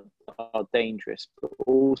dangerous, but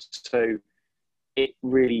also it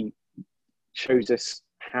really shows us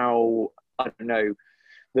how, I don't know,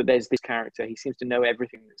 that there's this character, he seems to know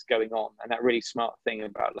everything that's going on, and that really smart thing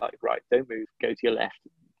about like, right, don't move, go to your left,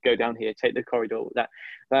 go down here, take the corridor.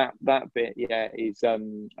 That bit, yeah, is I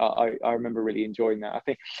remember really enjoying that. I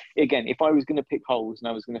think again, if I was going to pick holes and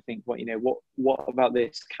I was going to think, what about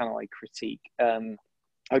this can I critique?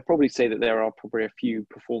 I'd probably say that there are probably a few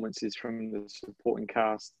performances from the supporting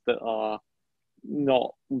cast that are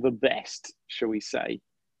not the best, shall we say.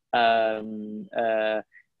 I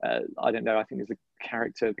don't know. I think there's the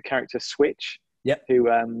character Switch,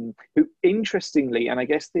 who interestingly, and I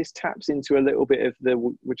guess this taps into a little bit of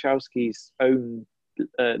the Wachowskis' own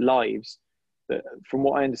lives. That, from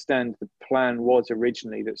what I understand, the plan was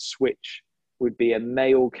originally that Switch would be a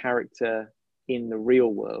male character in the real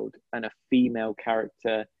world and a female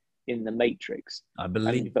character in the Matrix. I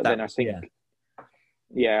believe, but then I think,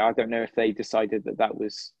 I don't know if they decided that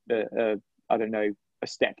was, I don't know, a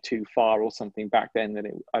step too far or something back then. That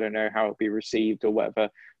I don't know how it'd be received or whatever.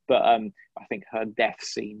 But I think her death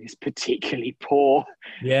scene is particularly poor.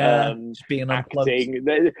 Yeah, just being acting.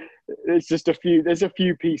 There's a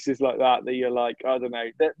few pieces like that you're like, I don't know.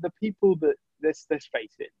 The people that let's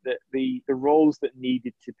face it, that the roles that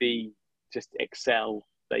needed to be just excel,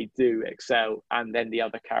 they do excel, and then the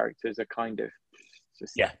other characters are kind of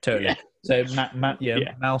just totally. So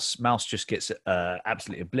Mouse just gets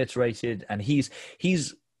absolutely obliterated, and he's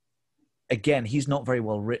again, he's not very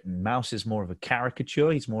well written. Mouse is more of a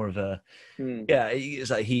caricature. He's more of a it's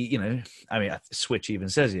like I mean, Switch even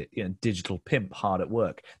says it, digital pimp, hard at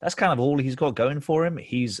work. That's kind of all he's got going for him.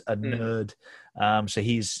 He's a nerd. So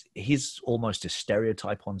he's almost a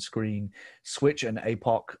stereotype on screen. Switch and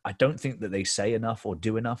APOC, I don't think that they say enough or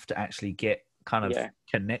do enough to actually get kind of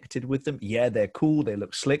connected with them. Yeah, they're cool, they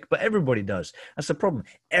look slick, but everybody does. That's the problem.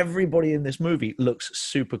 Everybody in this movie looks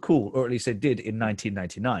super cool, or at least they did in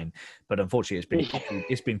 1999. But unfortunately,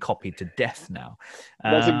 it's been copied to death now.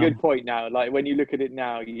 That's a good point. Now, like when you look at it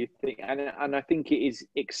now, you think, and I think it is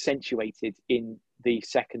accentuated in the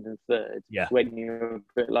second and third. Yeah. When you're a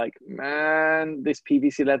bit like, man, this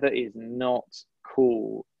PVC leather is not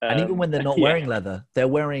cool. And even when they're not wearing leather, they're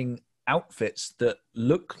wearing outfits that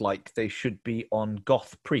look like they should be on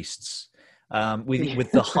goth priests,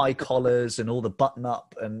 with the high collars and all the button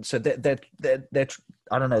up, and so they're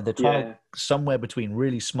I don't know, they're trying somewhere between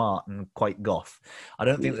really smart and quite goth. I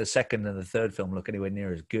don't think the second and the third film look anywhere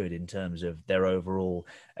near as good in terms of their overall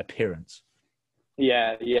appearance.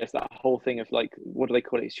 Yes, that whole thing of like, what do they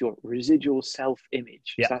call it? It's your residual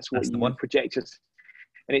self-image. Yeah, that's what you project.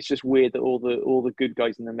 And it's just weird that all the good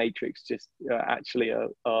guys in the Matrix just actually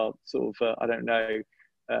are sort of I don't know,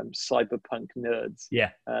 cyberpunk nerds.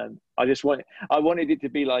 Yeah. I wanted it to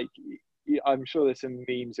be like, I'm sure there's some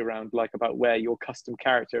memes around like about where your custom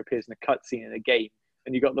character appears in a cutscene in a game,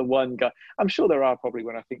 and you got the one guy. I'm sure there are probably,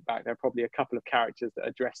 when I think back, there are probably a couple of characters that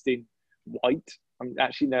are dressed in white.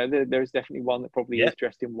 Actually, no, there's definitely one that probably is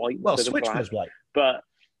dressed in white. Well, Switch was white, but.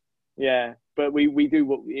 Yeah, but we do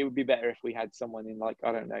what it would be better if we had someone in like,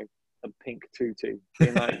 I don't know, a pink tutu,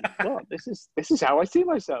 being like, "God, this is how I see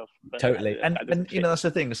myself." But Totally. that doesn't And fit. that's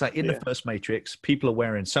the thing. It's like in the Yeah. first Matrix, people are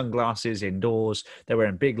wearing sunglasses indoors. They're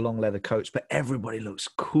wearing big long leather coats, but everybody looks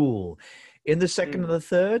cool. In the second and the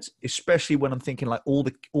third, especially when I'm thinking like all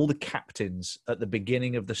the captains at the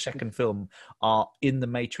beginning of the second film are in the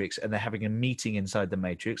Matrix and they're having a meeting inside the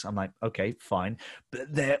Matrix. I'm like, okay, fine.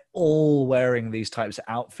 But they're all wearing these types of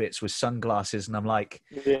outfits with sunglasses, and I'm like,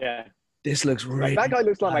 Yeah. this looks Like, that really guy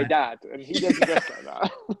looks like my bad. dad, and he doesn't dress like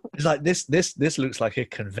that. It's like this looks like a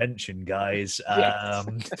convention, guys.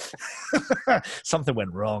 Yes. Something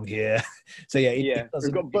went wrong here. So yeah, Yeah. it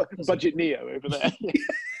We've doesn't, got budget Neo over there.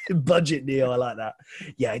 budget Neo. I like that.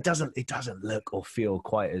 Yeah, it doesn't look or feel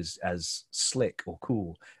quite as slick or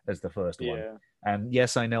cool as the first one. Yeah. And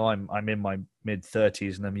yes, I know I'm in my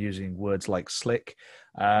mid-30s and I'm using words like slick,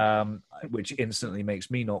 which instantly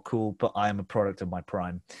makes me not cool. But I am a product of my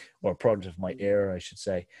prime, or a product of my era, I should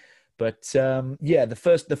say. But yeah,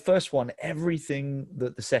 the first one, everything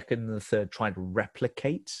that the second and the third try to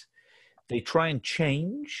replicate, they try and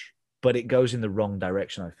change, but it goes in the wrong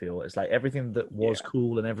direction. I feel it's like everything that was Yeah.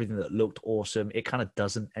 cool and everything that looked awesome, it kind of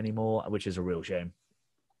doesn't anymore, which is a real shame.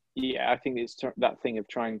 Yeah, I think it's that thing of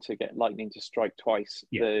trying to get lightning to strike twice.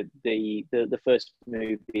 Yeah. The first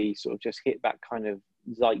movie sort of just hit that kind of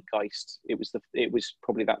zeitgeist. It was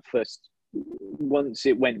probably that first, once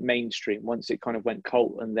it went mainstream, once it kind of went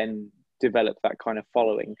cult, and then developed that kind of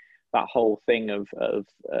following. That whole thing of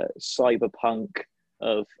cyberpunk,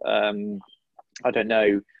 of I don't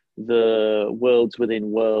know, the worlds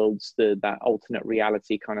within worlds, that alternate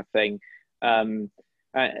reality kind of thing.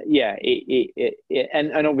 Yeah,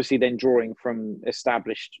 and obviously then drawing from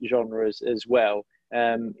established genres as well.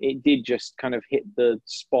 It did just kind of hit the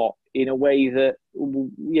spot in a way that,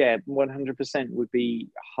 yeah, 100% would be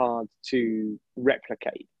hard to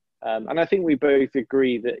replicate. And I think we both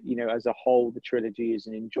agree that, you know, as a whole, the trilogy is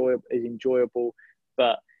enjoyable.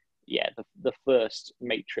 But yeah, the first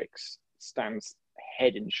Matrix stands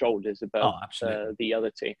head and shoulders above Oh, absolutely. the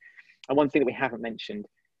other two. And one thing that we haven't mentioned,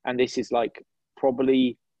 and this is like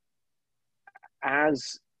probably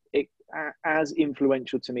as as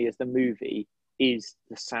influential to me as the movie, is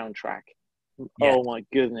the soundtrack. Yeah. Oh my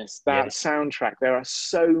goodness, that soundtrack! There are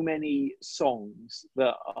so many songs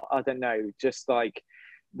that I don't know, just like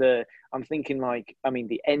I'm thinking like, I mean,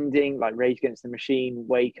 the ending, like Rage Against the Machine,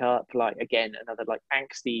 Wake Up, like again another like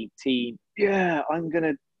angsty teen. Yeah, I'm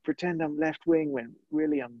gonna pretend I'm left wing when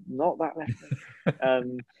really I'm not that left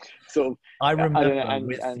wing. Sort of, I I don't know, remember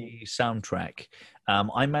with and the soundtrack,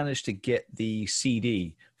 I managed to get the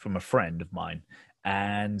CD from a friend of mine,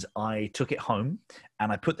 and I took it home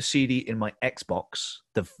and I put the CD in my Xbox,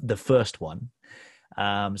 the first one.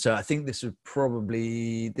 So I think this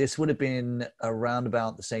would have been around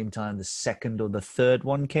about the same time the second or the third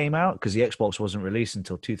one came out, because the Xbox wasn't released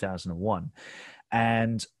until 2001,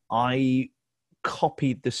 and I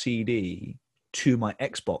copied the CD to my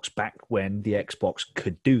Xbox back when the Xbox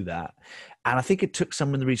could do that. And I think it took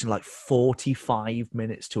somewhere in the region like 45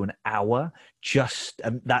 minutes to an hour.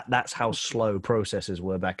 That's how slow processors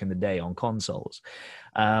were back in the day on consoles.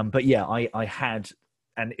 But yeah, I had,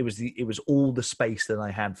 and it was all the space that I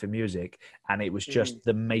had for music, and it was just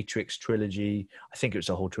the Matrix trilogy. I think it was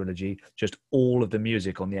a whole trilogy, just all of the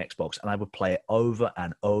music on the Xbox, and I would play it over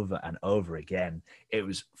and over and over again. It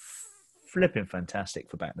was flipping fantastic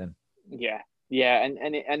for back then. Yeah,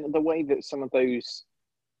 and the way that some of those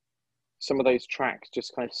tracks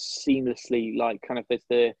just kind of seamlessly, like kind of there's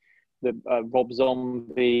the Rob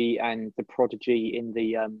Zombie and the Prodigy in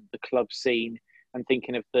the club scene, and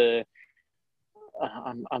thinking of the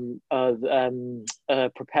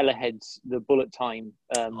Propeller Heads, the Bullet Time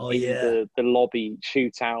in the lobby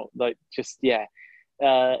shootout, like just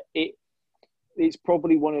it's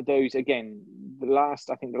probably one of those, again, the last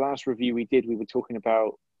review we did, we were talking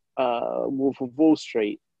about Wolf of Wall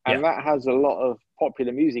Street, and that has a lot of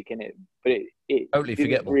popular music in it, but it totally didn't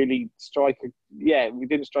forgettable. really we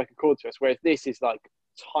didn't strike a chord to us, whereas this is like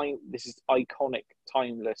this is iconic,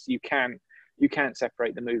 timeless. You can't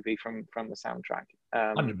separate the movie from the soundtrack.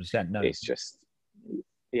 100%. No, it's just,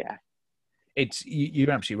 yeah.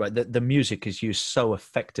 You're absolutely right. The music is used so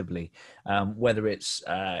effectively, whether it's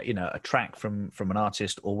a track from an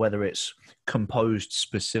artist or whether it's composed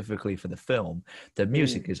specifically for the film. The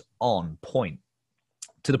music is on point,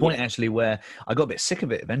 to the point actually where I got a bit sick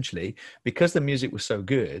of it eventually, because the music was so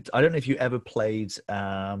good. I don't know if you ever played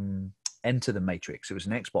Enter the Matrix. It was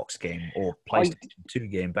an Xbox game or PlayStation 2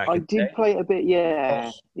 game back in the day. I did play it a bit,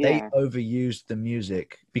 yeah. They overused the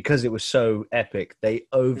music because it was so epic. They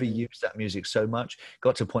overused that music so much,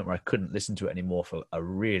 got to a point where I couldn't listen to it anymore for a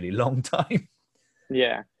really long time.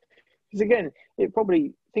 Yeah. Because again, it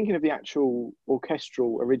probably, thinking of the actual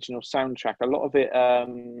orchestral original soundtrack, a lot of it,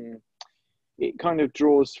 it kind of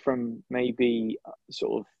draws from maybe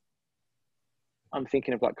sort of, I'm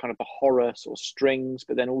thinking of like kind of the horror sort of strings,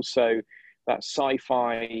 but then also that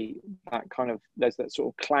sci-fi, that kind of, there's that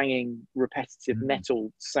sort of clanging, repetitive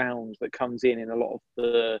metal sound that comes in a lot of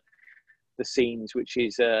the scenes, which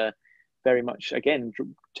is very much, again,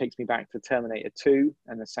 takes me back to Terminator 2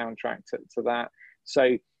 and the soundtrack to that.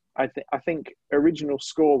 So I think original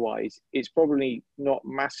score wise, it's probably not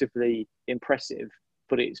massively impressive,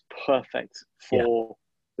 but it's perfect for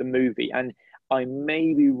the movie. And I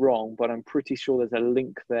may be wrong, but I'm pretty sure there's a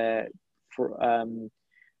link there for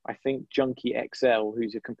I think Junkie XL,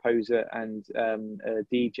 who's a composer and a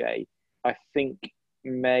DJ, I think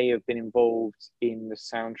may have been involved in the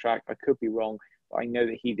soundtrack. I could be wrong, but I know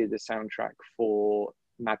that he did the soundtrack for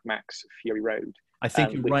Mad Max Fury Road. I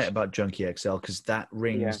think you're right about Junkie XL, because that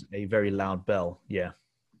rings a very loud bell. Yeah.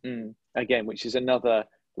 Again, which is another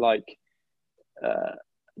like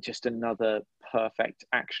just another perfect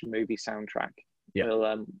action movie soundtrack.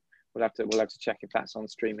 Yeah. We'll have to check if that's on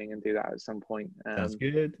streaming and do that at some point. Sounds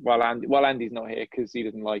good. While Andy's not here because he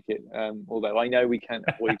doesn't like it. Although I know we can't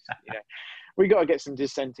avoid, we got to get some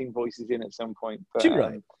dissenting voices in at some point. But, too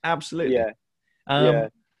right. Absolutely. Yeah.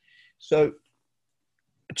 So,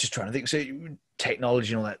 just trying to think. So,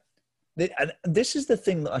 technology and all that. And this is the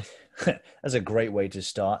thing that that's a great way to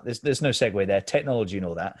start. There's no segue there. Technology and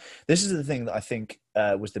all that. This is the thing that I think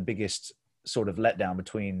was the biggest sort of letdown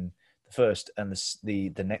between the first and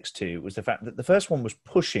the next two, was the fact that the first one was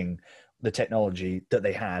pushing the technology that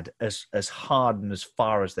they had as hard and as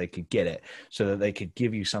far as they could get it, so that they could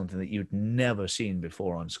give you something that you'd never seen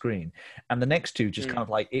before on screen. And the next two just kind of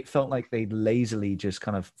like, it felt like they'd lazily just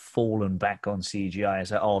kind of fallen back on CGI and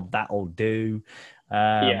said, "Oh, that'll do."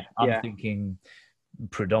 I'm thinking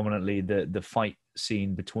predominantly the fight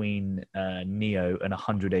scene between Neo and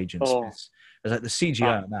 100 Agent Smiths. It's like the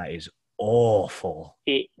CGI on that is awful.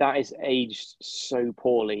 That is aged so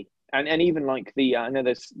poorly. And even like I know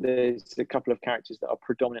there's a couple of characters that are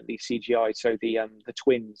predominantly CGI. So the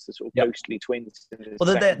twins, the sort of ghostly twins.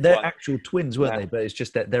 Well, they're actual twins, weren't they? But it's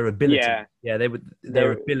just that their ability. Yeah,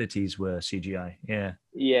 their abilities were CGI. Yeah.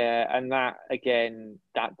 Yeah, and that again,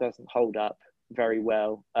 that doesn't hold up very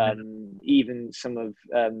well. Even some of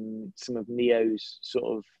Neo's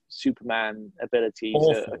sort of Superman abilities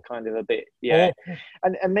are kind of a bit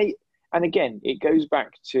and again, it goes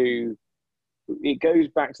back to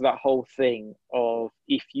that whole thing of,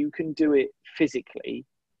 if you can do it physically,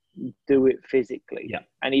 do it physically. Yeah.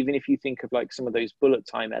 And even if you think of like some of those bullet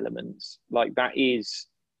time elements, like that is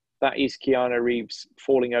Keanu Reeves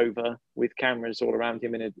falling over with cameras all around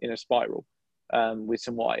him in a spiral with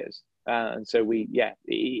some wires. And so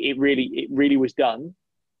it really was done,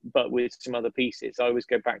 but with some other pieces. I always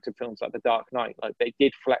go back to films like The Dark Knight. Like they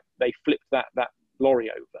flipped that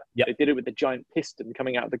lorry over. Yep. They did it with the giant piston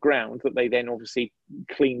coming out of the ground that they then obviously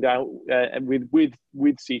cleaned out with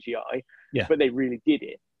CGI. Yeah. But they really did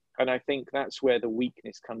it. And I think that's where the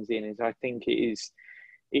weakness comes in. Is I think it's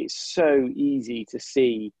so easy to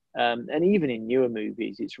see, and even in newer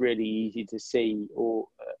movies, it's really easy to see, or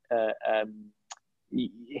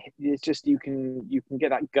it's just you can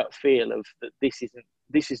get that gut feel of that this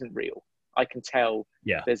isn't real. I can tell.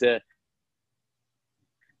 Yeah. There's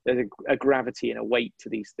a gravity and a weight to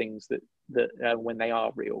these things that when they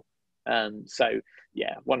are real. So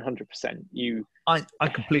yeah, 100%. I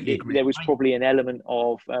completely agree. There was probably an element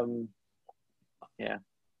of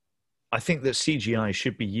I think that CGI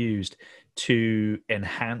should be used to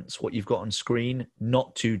enhance what you've got on screen,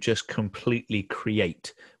 not to just completely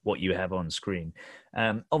create what you have on screen.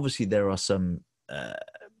 Obviously, there are some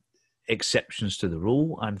exceptions to the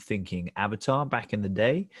rule. I'm thinking Avatar back in the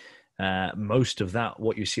day. Most of that,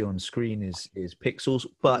 what you see on screen is pixels,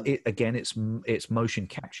 but it's motion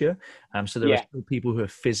capture. So there are still people who are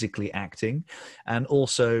physically acting, and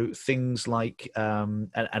also things like, and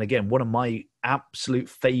again, one of my absolute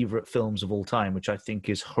favorite films of all time, which I think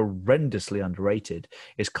is horrendously underrated,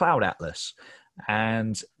 is Cloud Atlas.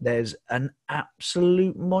 And there's an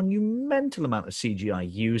absolute monumental amount of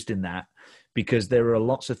CGI used in that, because there are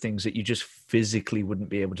lots of things that you just physically wouldn't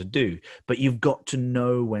be able to do, but you've got to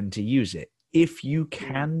know when to use it. If you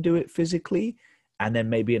can do it physically and then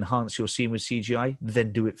maybe enhance your scene with CGI,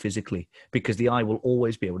 then do it physically, because the eye will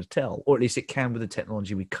always be able to tell, or at least it can with the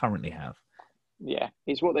technology we currently have. Yeah,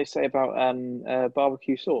 it's what they say about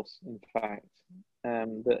barbecue sauce, in fact.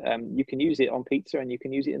 That you can use it on pizza and you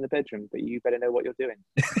can use it in the bedroom, but you better know what you're doing.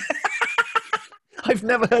 I've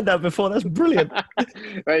never heard that before. That's brilliant.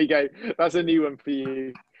 There you go. That's a new one for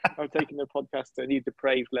you. I've taken the podcast to new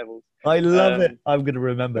depraved levels. I love it. I'm going to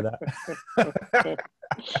remember that.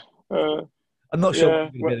 Uh, I'm not sure yeah,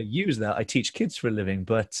 I'm going to use that. I teach kids for a living,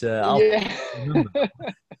 but I'll yeah. remember.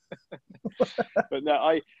 But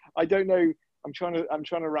no, I don't know. I'm trying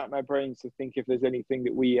to wrap my brains to think if there's anything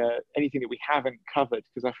that we haven't covered,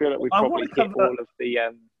 because I feel like we've I want probably to hit cover. all of the.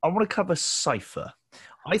 I want to cover Cypher.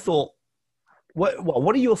 I thought,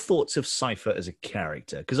 what are your thoughts of Cypher as a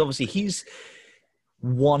character? Because obviously he's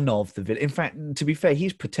one of the villain. In fact, to be fair,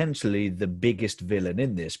 he's potentially the biggest villain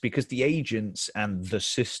in this, because the agents and the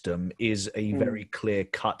system is a very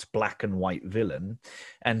clear-cut black and white villain,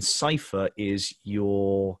 and Cypher is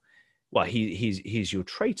your, well, he's your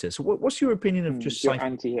traitor. So what's your opinion of just your Cypher?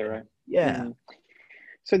 anti-hero. Yeah.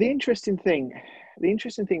 So the interesting thing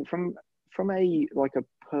from a like a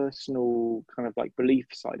personal kind of like belief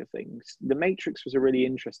side of things, The Matrix was a really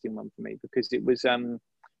interesting one for me, because it was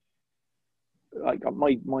like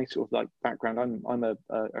my sort of like background. I'm a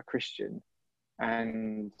Christian,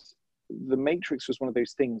 and The Matrix was one of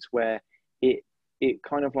those things where it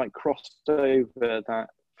kind of like crossed over that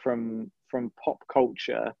from pop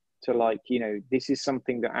culture to, like, you know, this is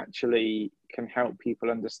something that actually can help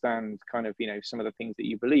people understand kind of, you know, some of the things that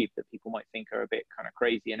you believe that people might think are a bit kind of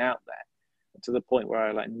crazy and out there, to the point where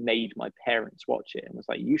I like made my parents watch it and was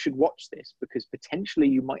like, you should watch this, because potentially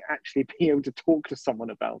you might actually be able to talk to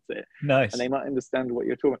someone about it. Nice. And they might understand what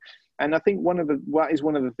you're talking about. And I think one of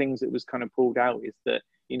the things that was kind of pulled out is that,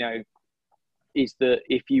 you know, is that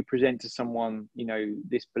if you present to someone, you know,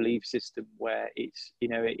 this belief system where it's, you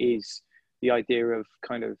know, it is the idea of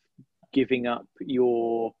kind of giving up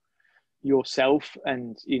yourself,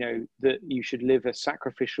 and, you know, that you should live a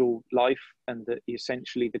sacrificial life, and that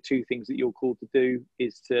essentially the two things that you're called to do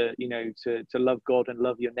is to, you know, to love God and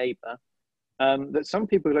love your neighbor, that some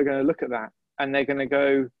people are going to look at that and they're going to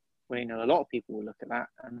go, well, you know, a lot of people will look at that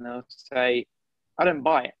and they'll say, I don't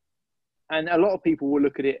buy it. And a lot of people will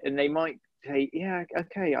look at it and they might say, yeah,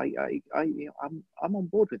 okay, I'm on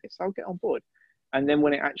board with this. I'll get on board. And then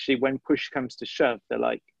when push comes to shove, they're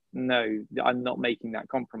like, no, I'm not making that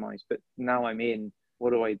compromise, but now I'm in, what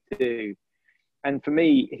do I do? And for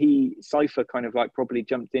me, Cypher kind of like probably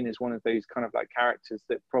jumped in as one of those kind of like characters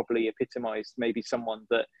that probably epitomized maybe someone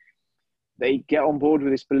that they get on board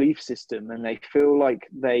with this belief system and they feel like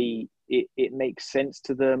it makes sense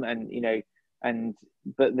to them, and, you know,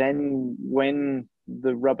 but then when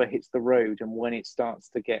the rubber hits the road and when it starts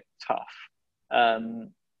to get tough,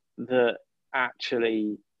 that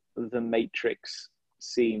actually the Matrix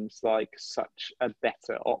seems like such a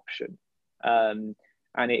better option. And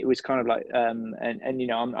it was kind of like, and you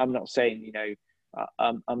know, I'm not saying, you know,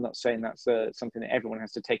 I'm not saying that's something that everyone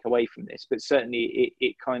has to take away from this, but certainly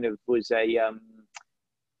it kind of was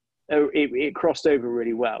it crossed over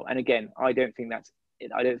really well. And again, I don't think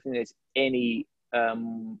there's any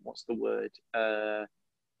what's the word,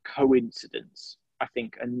 coincidence. I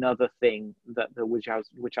think another thing that the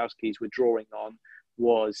Wachowskis were drawing on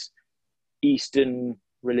was Eastern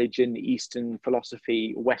religion, Eastern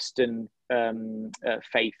philosophy, Western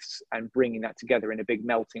faiths, and bringing that together in a big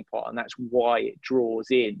melting pot. And that's why it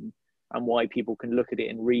draws in, and why people can look at it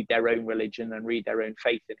and read their own religion and read their own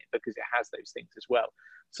faith in it, because it has those things as well.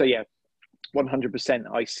 So yeah, 100%.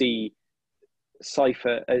 I see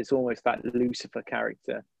Cypher as almost that Lucifer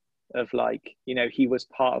character of, like, you know, he was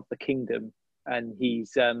part of the kingdom and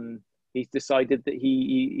he's decided that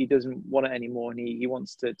he doesn't want it anymore, and he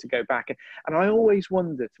wants to go back. And I always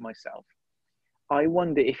wonder to myself, I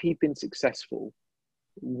wonder if he'd been successful,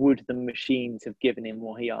 would the machines have given him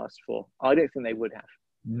what he asked for? I don't think they would have.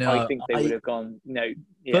 No, I think they would have gone, no.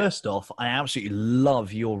 Yeah. First off, I absolutely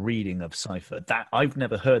love your reading of Cypher. That I've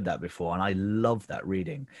never heard that before, and I love that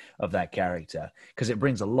reading of that character, because it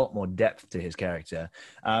brings a lot more depth to his character.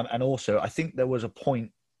 And also, I think there was a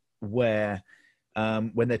point where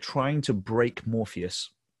when they're trying to break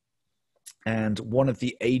Morpheus, and one of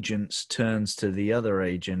the agents turns to the other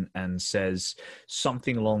agent and says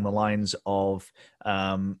something along the lines of,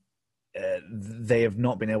 they have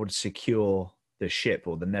not been able to secure the ship,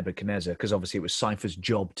 or the Nebuchadnezzar, because obviously it was Cypher's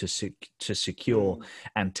job to secure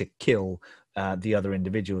and to kill the other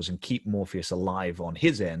individuals and keep Morpheus alive on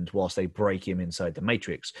his end whilst they break him inside the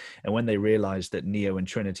Matrix. And when they realized that Neo and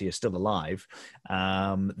Trinity are still alive,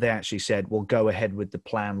 they actually said, well, go ahead with the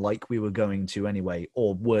plan like we were going to anyway,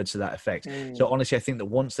 or words to that effect. So honestly, I think that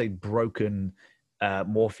once they'd broken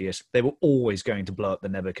Morpheus, they were always going to blow up the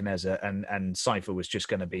Nebuchadnezzar, and Cypher was just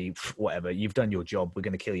going to be, whatever, you've done your job, we're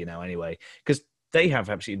going to kill you now anyway. Because they have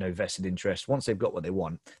absolutely no vested interest. Once they've got what they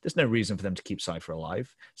want, there's no reason for them to keep Cypher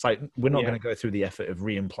alive. It's like, we're not going to go through the effort of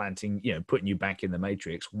reimplanting, putting you back in the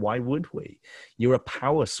Matrix. Why would we? You're a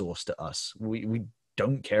power source to us. We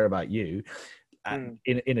don't care about you.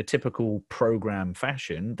 In a typical program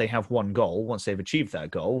fashion, they have one goal. Once they've achieved that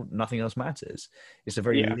goal, nothing else matters. It's a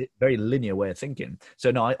very linear way of thinking. So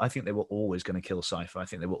no, I think they were always going to kill Cypher. I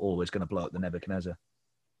think they were always going to blow up the Nebuchadnezzar.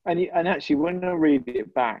 And actually, when I read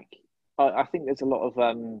it back, I think there's a lot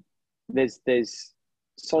of there's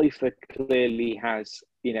Cypher clearly has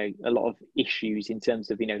a lot of issues in terms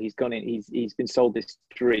of he's gone in, he's been sold this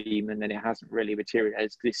dream, and then it hasn't really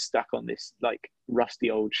materialized because he's stuck on this like rusty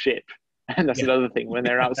old ship. And that's another thing. When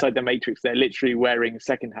they're outside the Matrix, they're literally wearing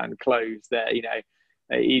secondhand clothes.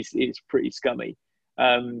 It's pretty scummy.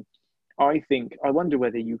 I wonder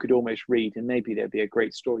whether you could almost read, and maybe there'd be a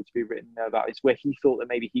great story to be written about, is where he thought that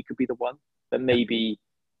maybe he could be the one, that maybe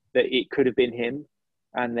that it could have been him,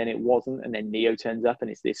 and then it wasn't, and then Neo turns up and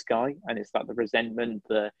it's this guy, and it's like the resentment,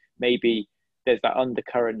 maybe there's that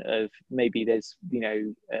undercurrent of maybe there's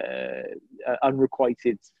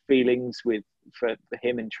unrequited feelings for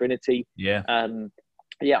him and Trinity.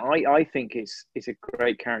 I think it's a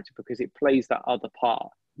great character because it plays that other part.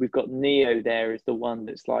 We've got Neo there as the one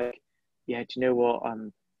that's like, do you know what,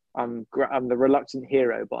 I'm the reluctant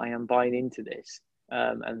hero, but I am buying into this,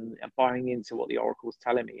 and I'm buying into what the Oracle's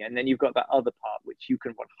telling me. And then you've got that other part which you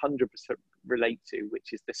can 100% relate to,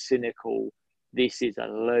 which is the cynical, this is a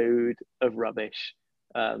load of rubbish,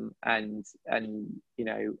 and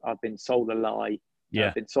I've been sold a lie,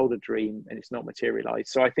 I've been sold a dream, and it's not materialized.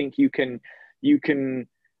 So I think you can,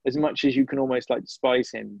 as much as you can almost like despise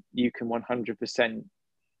him, you can 100%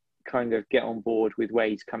 kind of get on board with where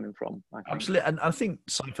he's coming from. Absolutely. And I think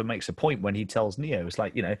Cypher makes a point when he tells Neo, it's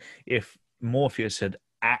like, if Morpheus had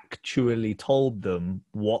actually told them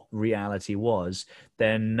what reality was,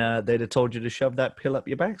 then they'd have told you to shove that pill up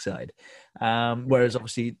your backside. Whereas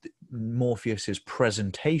obviously Morpheus's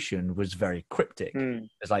presentation was very cryptic.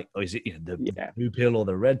 It's like, is it the blue pill or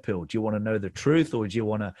the red pill? Do you want to know the truth, or do you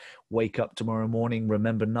want to wake up tomorrow morning,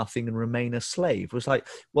 remember nothing, and remain a slave? It was like,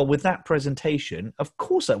 well, with that presentation, of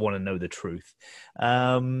course I want to know the truth.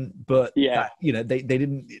 But they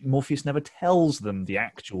didn't. Morpheus never tells them the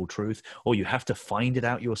actual truth, or you have to find it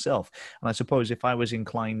out yourself. And I suppose if I was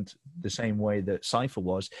inclined the same way that Cypher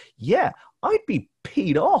was, I'd be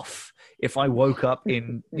peed off if I woke up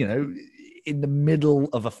in the middle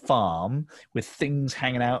of a farm with things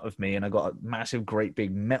hanging out of me and I got a massive, great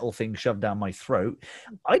big metal thing shoved down my throat.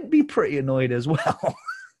 I'd be pretty annoyed as well.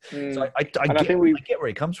 So I get where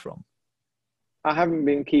he comes from. I haven't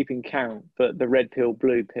been keeping count, but the red pill,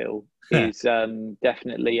 blue pill is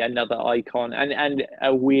definitely another icon, and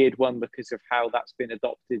a weird one because of how that's been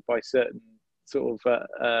adopted by certain sort of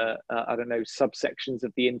I don't know, subsections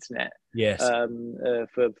of the internet.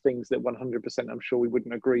 For things that 100% I'm sure we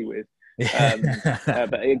wouldn't agree with.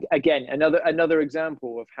 But again, another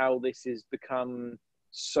example of how this has become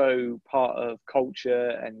so part of culture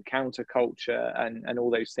and counterculture and all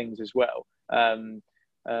those things as well.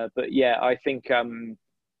 But yeah, I think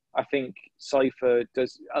Cypher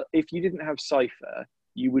does. If you didn't have Cypher,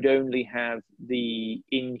 you would only have the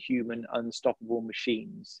inhuman, unstoppable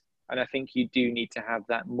machines. And I think you do need to have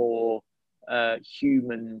that more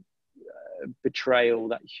human betrayal,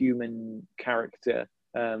 that human character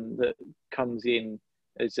that comes in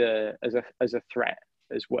as a threat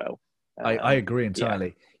as well. I agree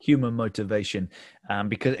entirely. Human motivation,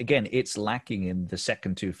 because again, it's lacking in the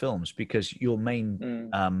second two films, because your main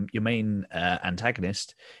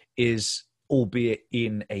antagonist is, albeit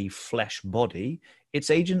in a flesh body, it's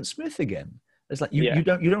Agent Smith again. It's like you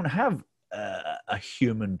don't have a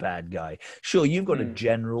human bad guy. Sure, you've got a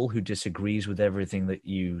general who disagrees with everything that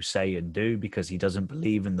you say and do because he doesn't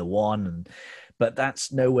believe in the one, but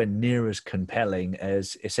that's nowhere near as compelling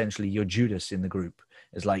as essentially your Judas in the group.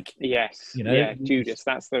 It's like, Judas.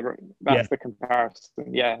 That's the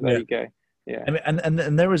comparison. There you go. Yeah, I mean,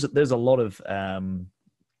 and there's a lot of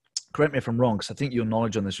correct me if I'm wrong, because I think your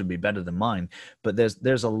knowledge on this would be better than mine, but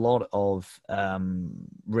there's a lot of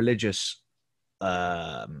religious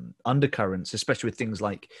undercurrents, especially with things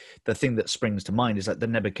like, the thing that springs to mind is like the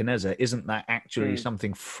Nebuchadnezzar. Isn't that actually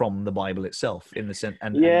something from the Bible itself, in the sense,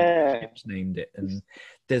 and Ships named it, and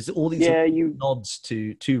there's all these nods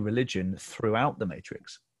to religion throughout the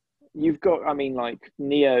Matrix. You've got, I mean, like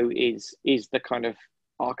Neo is the kind of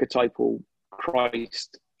archetypal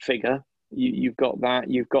Christ figure. You've got that.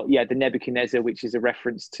 You've got the Nebuchadnezzar, which is a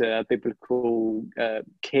reference to a biblical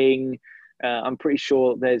king. I'm pretty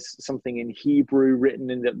sure there's something in Hebrew written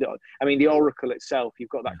in the Oracle itself. You've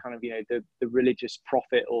got that kind of, the religious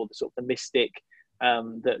prophet, or the sort of the mystic,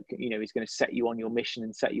 that is going to set you on your mission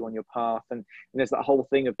and set you on your path. And there's that whole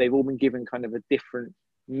thing of they've all been given kind of a different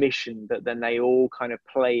mission that then they all kind of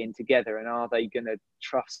play in together. And are they going to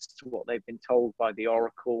trust what they've been told by the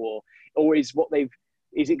Oracle, or is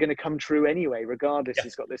it going to come true anyway? Regardless,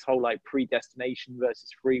 It's got this whole like predestination versus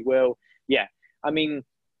free will. Yeah, I mean,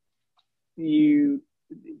 it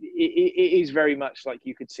is very much like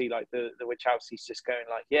you could see like the Wachowskis just going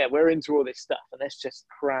like, yeah, we're into all this stuff and let's just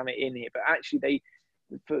cram it in here. But actually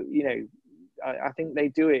I think they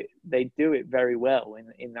do it very well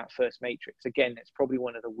in that first Matrix. Again, it's probably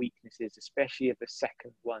one of the weaknesses, especially of the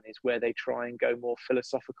second one, is where they try and go more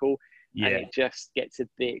philosophical, and it just gets a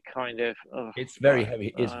bit kind of it's very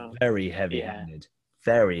heavy. It's very heavy-handed.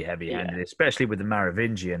 Very heavy-handed, especially with the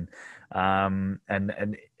Merovingian, and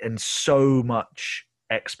so much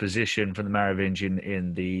exposition from the Merovingian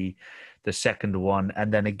in the second one,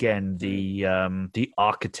 and then again the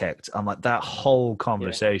architect. I'm like, that whole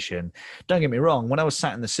conversation. Don't get me wrong, when I was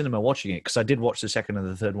sat in the cinema watching it, because I did watch the second and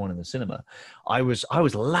the third one in the cinema, I was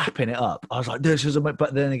lapping it up. I was like, this is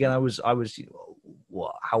but then again, I was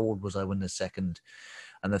what? How old was I when the second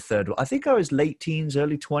and the third one? I think I was late teens,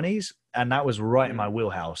 early 20s, and that was right in my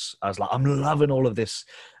wheelhouse. I was like, I'm loving all of this.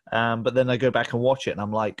 But then I go back and watch it, and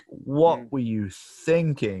I'm like, what were you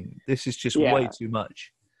thinking? This is just way too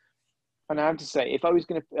much. And I have to say, if I was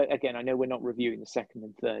going to, again, I know we're not reviewing the second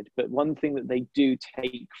and third, but one thing that they do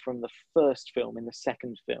take from the first film in the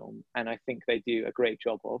second film, and I think they do a great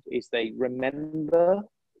job of, is they remember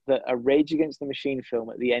that a Rage Against the Machine film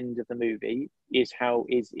at the end of the movie is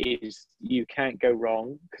you can't go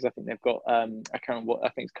wrong, because I think they've got I can't remember what, I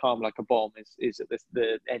think it's Calm Like a Bomb is at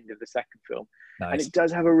the end of the second film. Nice. And it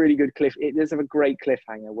does have a really good it does have a great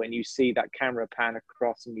cliffhanger when you see that camera pan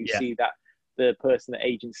across and you see that the person that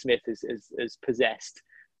Agent Smith is possessed.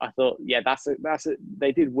 I thought,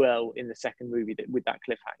 they did well in the second movie with that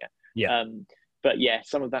cliffhanger. Yeah. But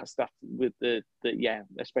some of that stuff with the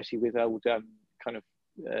especially with old kind of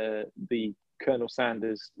the Colonel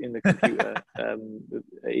Sanders in the computer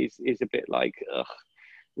is a bit like,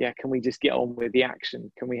 can we just get on with the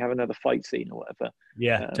action? Can we have another fight scene or whatever?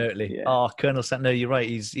 Yeah, totally. Yeah. Oh, Colonel Sanders. No, you're right.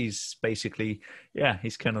 He's basically,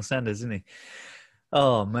 he's Colonel Sanders, isn't he?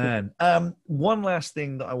 Oh, man. One last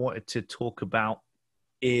thing that I wanted to talk about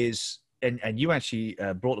is, and you actually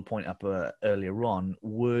brought the point up earlier on,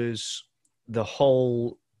 was the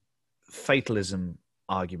whole fatalism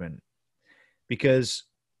argument. Because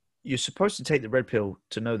you're supposed to take the red pill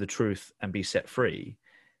to know the truth and be set free.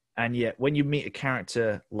 And yet when you meet a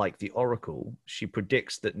character like the Oracle, she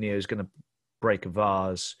predicts that Neo's going to break a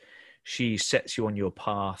vase. She sets you on your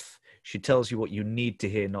path. She tells you what you need to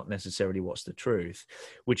hear, not necessarily what's the truth,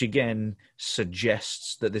 which again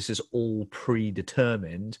suggests that this is all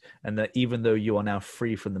predetermined, and that even though you are now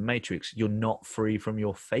free from the Matrix, you're not free from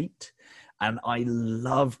your fate. And I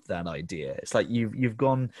loved that idea. It's like you've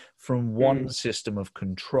gone from one system of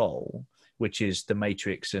control, which is the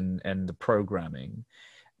Matrix and the programming,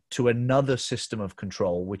 to another system of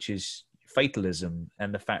control, which is fatalism,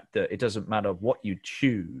 and the fact that it doesn't matter what you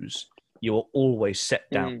choose, you're always set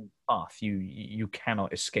down the path. You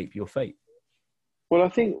cannot escape your fate. Well, I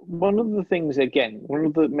think one of the things, again,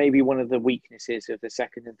 maybe one of the weaknesses of the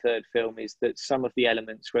second and third film is that some of the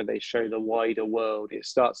elements where they show the wider world, it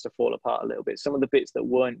starts to fall apart a little bit. Some of the bits that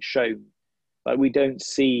weren't shown, like we don't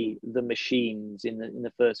see the machines in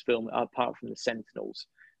the first film apart from the Sentinels.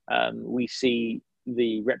 We see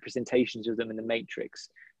the representations of them in the Matrix.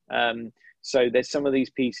 So there's some of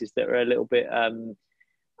these pieces that are a little bit, I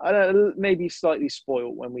don't know, maybe slightly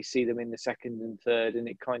spoiled when we see them in the second and third, and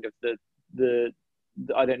it kind of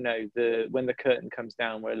I don't know, when the curtain comes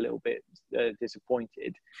down, we're a little bit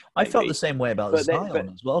disappointed. I felt the same way about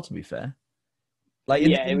Zion as well, to be fair. Like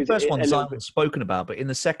in the first one, Zion was spoken about, but in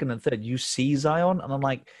the second and third, you see Zion, and I'm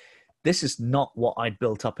like, this is not what I'd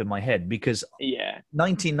built up in my head, because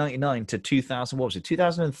 1999 to 2000, what was it,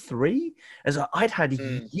 2003? As I'd had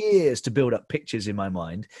years to build up pictures in my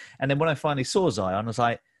mind, and then when I finally saw Zion, I was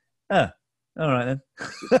like, oh, all right then.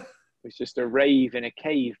 It's just a rave in a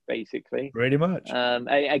cave, basically. Pretty much.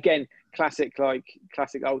 Again, classic.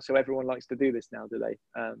 Oh, so everyone likes to do this now, do they?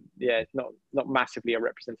 It's not massively a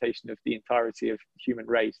representation of the entirety of the human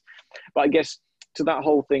race, but I guess to that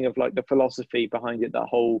whole thing of like the philosophy behind it, that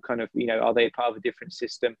whole kind of, are they part of a different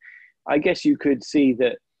system? I guess you could see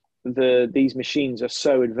that these machines are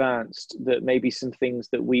so advanced that maybe some things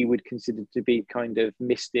that we would consider to be kind of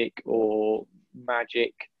mystic or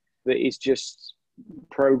magic, that is just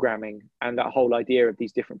programming, and that whole idea of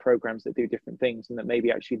these different programs that do different things, and that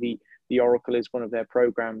maybe actually the Oracle is one of their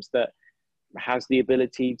programs that has the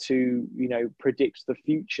ability to, predict the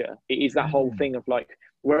future. It is that whole thing of like,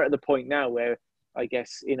 we're at the point now where I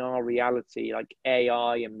guess in our reality, like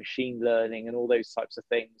AI and machine learning and all those types of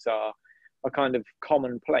things are kind of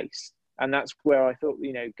commonplace. And that's where I thought,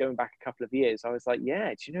 going back a couple of years, I was like, yeah,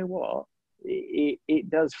 do you know what? It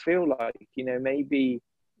does feel like, maybe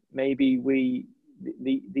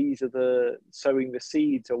these are the sowing the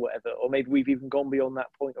seeds or whatever, or maybe we've even gone beyond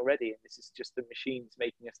that point already, and this is just the machines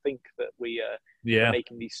making us think that we are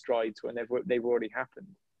making these strides when they've already happened.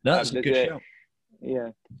 No, that's a good show. Yeah,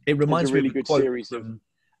 it reminds me of a good series from,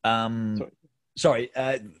 of. Sorry,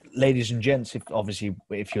 ladies and gents,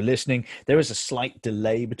 if you're listening, there is a slight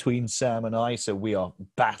delay between Sam and I, so we are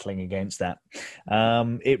battling against that.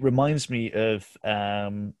 It reminds me of,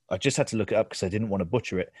 I just had to look it up because I didn't want to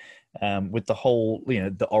butcher it, with the whole,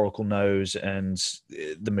 the Oracle knows and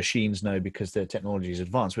the machines know because their technology is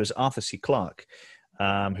advanced. Whereas Arthur C. Clarke,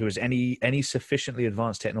 who is any sufficiently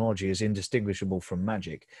advanced technology is indistinguishable from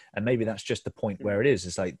magic. And maybe that's just the point where it is.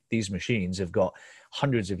 It's like these machines have got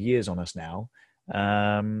hundreds of years on us now,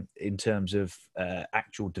 in terms of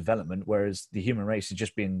actual development, whereas the human race has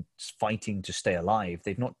just been fighting to stay alive.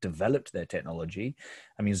 They've not developed their technology.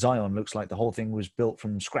 I mean, Zion looks like the whole thing was built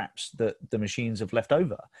from scraps that the machines have left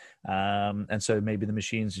over. And so maybe the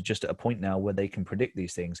machines are just at a point now where they can predict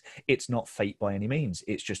these things. It's not fate by any means.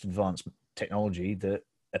 It's just advanced technology that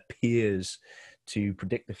appears to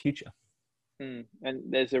predict the future. And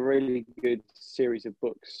there's a really good series of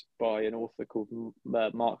books by an author called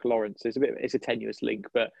Mark Lawrence. It's a tenuous link,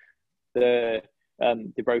 but the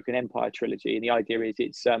Broken Empire trilogy, and the idea is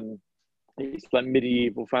it's like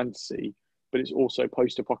medieval fantasy, but it's also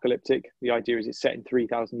post-apocalyptic. The idea is it's set in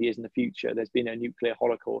 3,000 years in the future. There's been a nuclear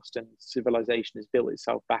holocaust, and civilization has built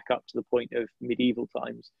itself back up to the point of medieval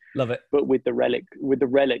times. Love it. But with the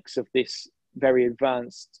relics of this very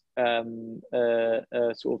advanced sort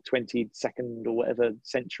of 22nd or whatever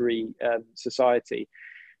century society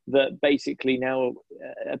that basically now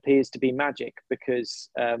appears to be magic, because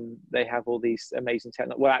they have all these amazing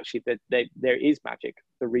technology. Well, actually, there is magic.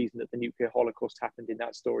 The reason that the nuclear holocaust happened in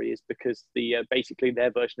that story is because basically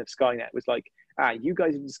their version of Skynet was like, you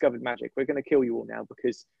guys have discovered magic. We're going to kill you all now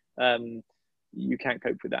because you can't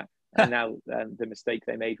cope with that. And now the mistake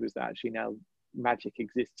they made was that actually now magic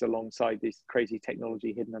exists alongside this crazy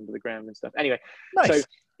technology hidden under the ground and stuff. Anyway, nice. So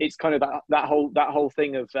it's kind of that whole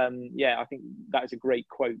thing of I think that is a great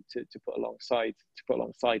quote to put alongside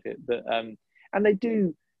it. That and they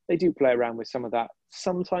do play around with some of that.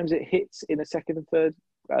 Sometimes it hits in a second and third.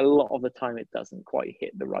 A lot of the time it doesn't quite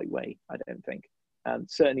hit the right way, I don't think.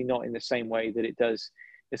 Certainly not in the same way that it does.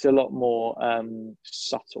 It's a lot more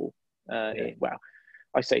subtle.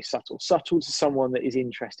 I say subtle to someone that is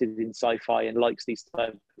interested in sci-fi and likes these type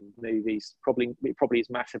of movies. It probably is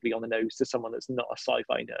massively on the nose to someone that's not a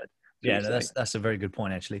sci-fi nerd. Yeah, no, that's a very good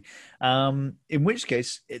point, actually. In which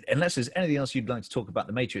case, unless there's anything else you'd like to talk about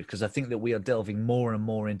The Matrix, because I think that we are delving more and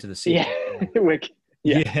more into the sequel.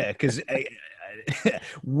 Yeah, because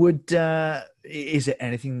is there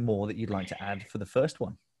anything more that you'd like to add for the first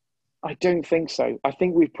one? I don't think so. I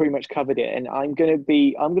think we've pretty much covered it, and I'm going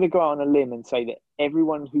to go out on a limb and say that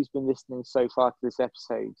everyone who's been listening so far to this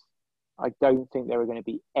episode, I don't think there are going to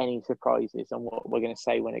be any surprises on what we're going to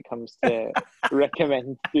say when it comes to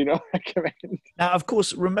recommend, do not recommend. Now, of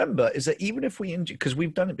course, remember is that even if we because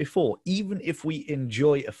we've done it before, even if we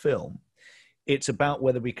enjoy a film, it's about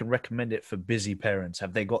whether we can recommend it for busy parents.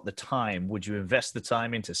 Have they got the time? Would you invest the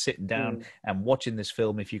time into sitting down and watching this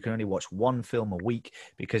film if you can only watch one film a week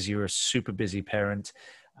because you're a super busy parent?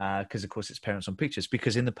 Because, of course, it's Parents on Pictures.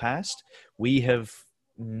 Because in the past, we have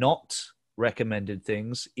not recommended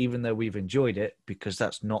things, even though we've enjoyed it, because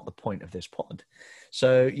that's not the point of this pod.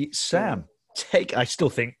 So, Sam, I still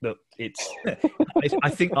think that it's. I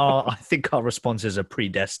think our responses are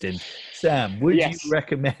predestined. Sam, would you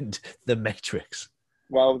recommend The Matrix?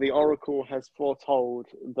 Well, the Oracle has foretold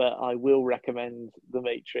that I will recommend The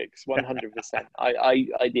Matrix 100%.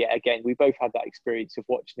 Again, we both had that experience of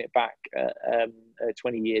watching it back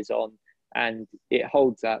 20 years on, and it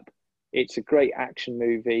holds up. It's a great action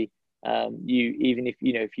movie. Even if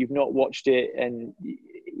you've not watched it and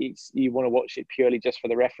you want to watch it purely just for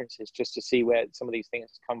the references, just to see where some of these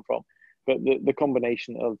things come from. But the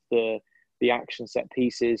combination of the action set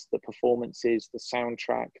pieces, the performances, the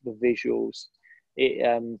soundtrack, the visuals,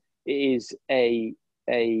 it is a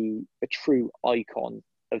true icon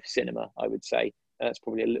of cinema, I would say. And that's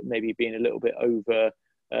probably maybe being a little bit over,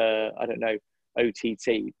 I don't know,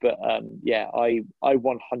 OTT. But I 100%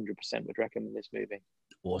 would recommend this movie.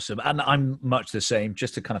 Awesome. And I'm much the same.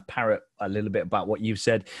 Just to kind of parrot a little bit about what you've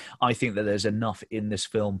said, I think that there's enough in this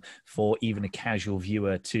film for even a casual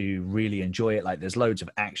viewer to really enjoy it. Like, there's loads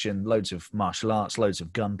of action, loads of martial arts, loads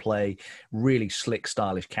of gunplay, really slick,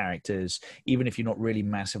 stylish characters. Even if you're not really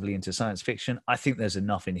massively into science fiction, I think there's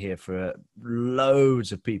enough in here for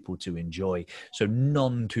loads of people to enjoy. So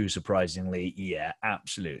none too surprisingly, yeah,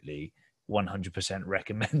 absolutely 100%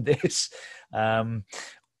 recommend this.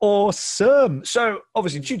 Awesome. So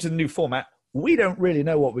obviously, due to the new format, we don't really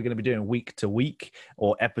know what we're going to be doing week to week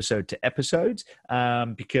or episode to episode,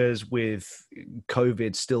 because with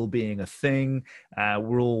COVID still being a thing,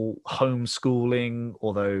 we're all homeschooling,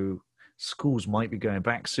 although schools might be going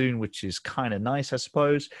back soon, which is kind of nice, I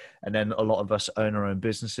suppose. And then a lot of us own our own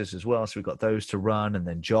businesses as well. So we've got those to run, and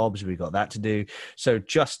then jobs, we've got that to do. So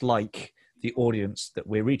just like the audience that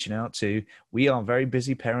we're reaching out to, we are very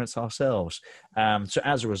busy parents ourselves. So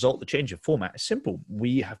as a result, the change of format is simple.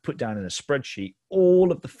 We have put down in a spreadsheet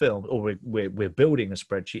all of the films, or we're building a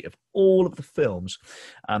spreadsheet of all of the films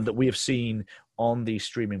that we have seen on these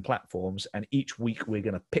streaming platforms. And each week we're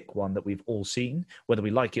going to pick one that we've all seen, whether we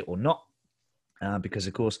like it or not. Because,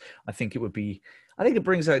 of course, I think it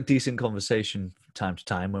brings out decent conversation from time to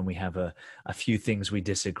time when we have a few things we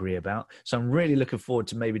disagree about. So I'm really looking forward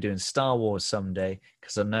to maybe doing Star Wars someday,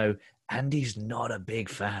 because I know Andy's not a big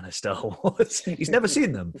fan of Star Wars. He's never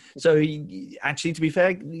seen them. So actually, to be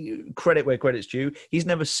fair, credit where credit's due, he's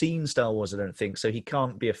never seen Star Wars, I don't think. So he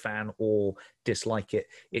can't be a fan or dislike it.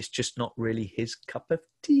 It's just not really his cup of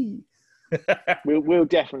tea. We'll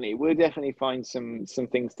definitely find some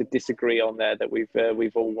things to disagree on there that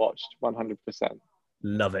we've all watched 100%.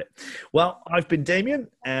 Love it. Well, I've been Damien,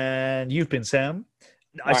 and you've been Sam.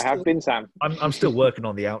 I have been Sam. I'm still working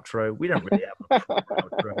on the outro. We don't really have a proper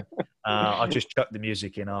outro. I'll just chuck the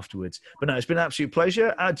music in afterwards. But no, it's been an absolute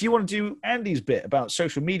pleasure. Do you want to do Andy's bit about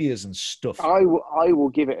social medias and stuff? I will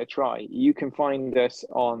give it a try. You can find us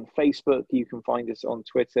on Facebook. You can find us on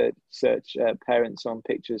Twitter. Search Parents on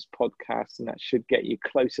Pictures podcast, and that should get you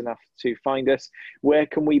close enough to find us. Where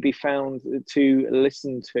can we be found to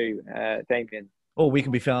listen to, Damien? Or we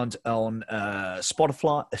can be found on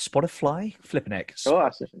Spotify, flipping heck. Oh,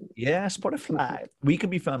 yeah, Spotify. We can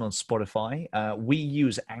be found on Spotify. We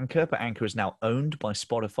use Anchor, but Anchor is now owned by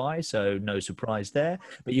Spotify, so no surprise there.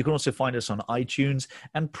 But you can also find us on iTunes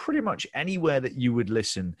and pretty much anywhere that you would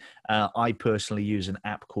listen. I personally use an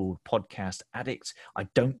app called Podcast Addict. I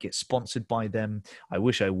don't get sponsored by them. I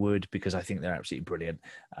wish I would, because I think they're absolutely brilliant.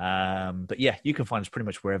 But yeah, you can find us pretty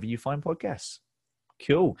much wherever you find podcasts.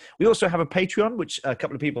 Cool. We also have a Patreon, which a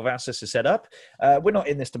couple of people have asked us to set up. We're not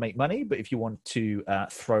in this to make money, but if you want to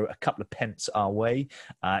throw a couple of pence our way,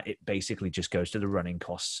 it basically just goes to the running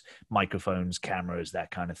costs, microphones, cameras, that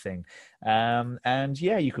kind of thing. And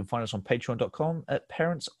yeah, you can find us on patreon.com at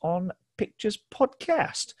Parents on Pictures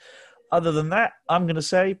Podcast. Other than that, I'm going to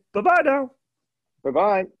say bye-bye now.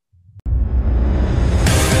 Bye-bye.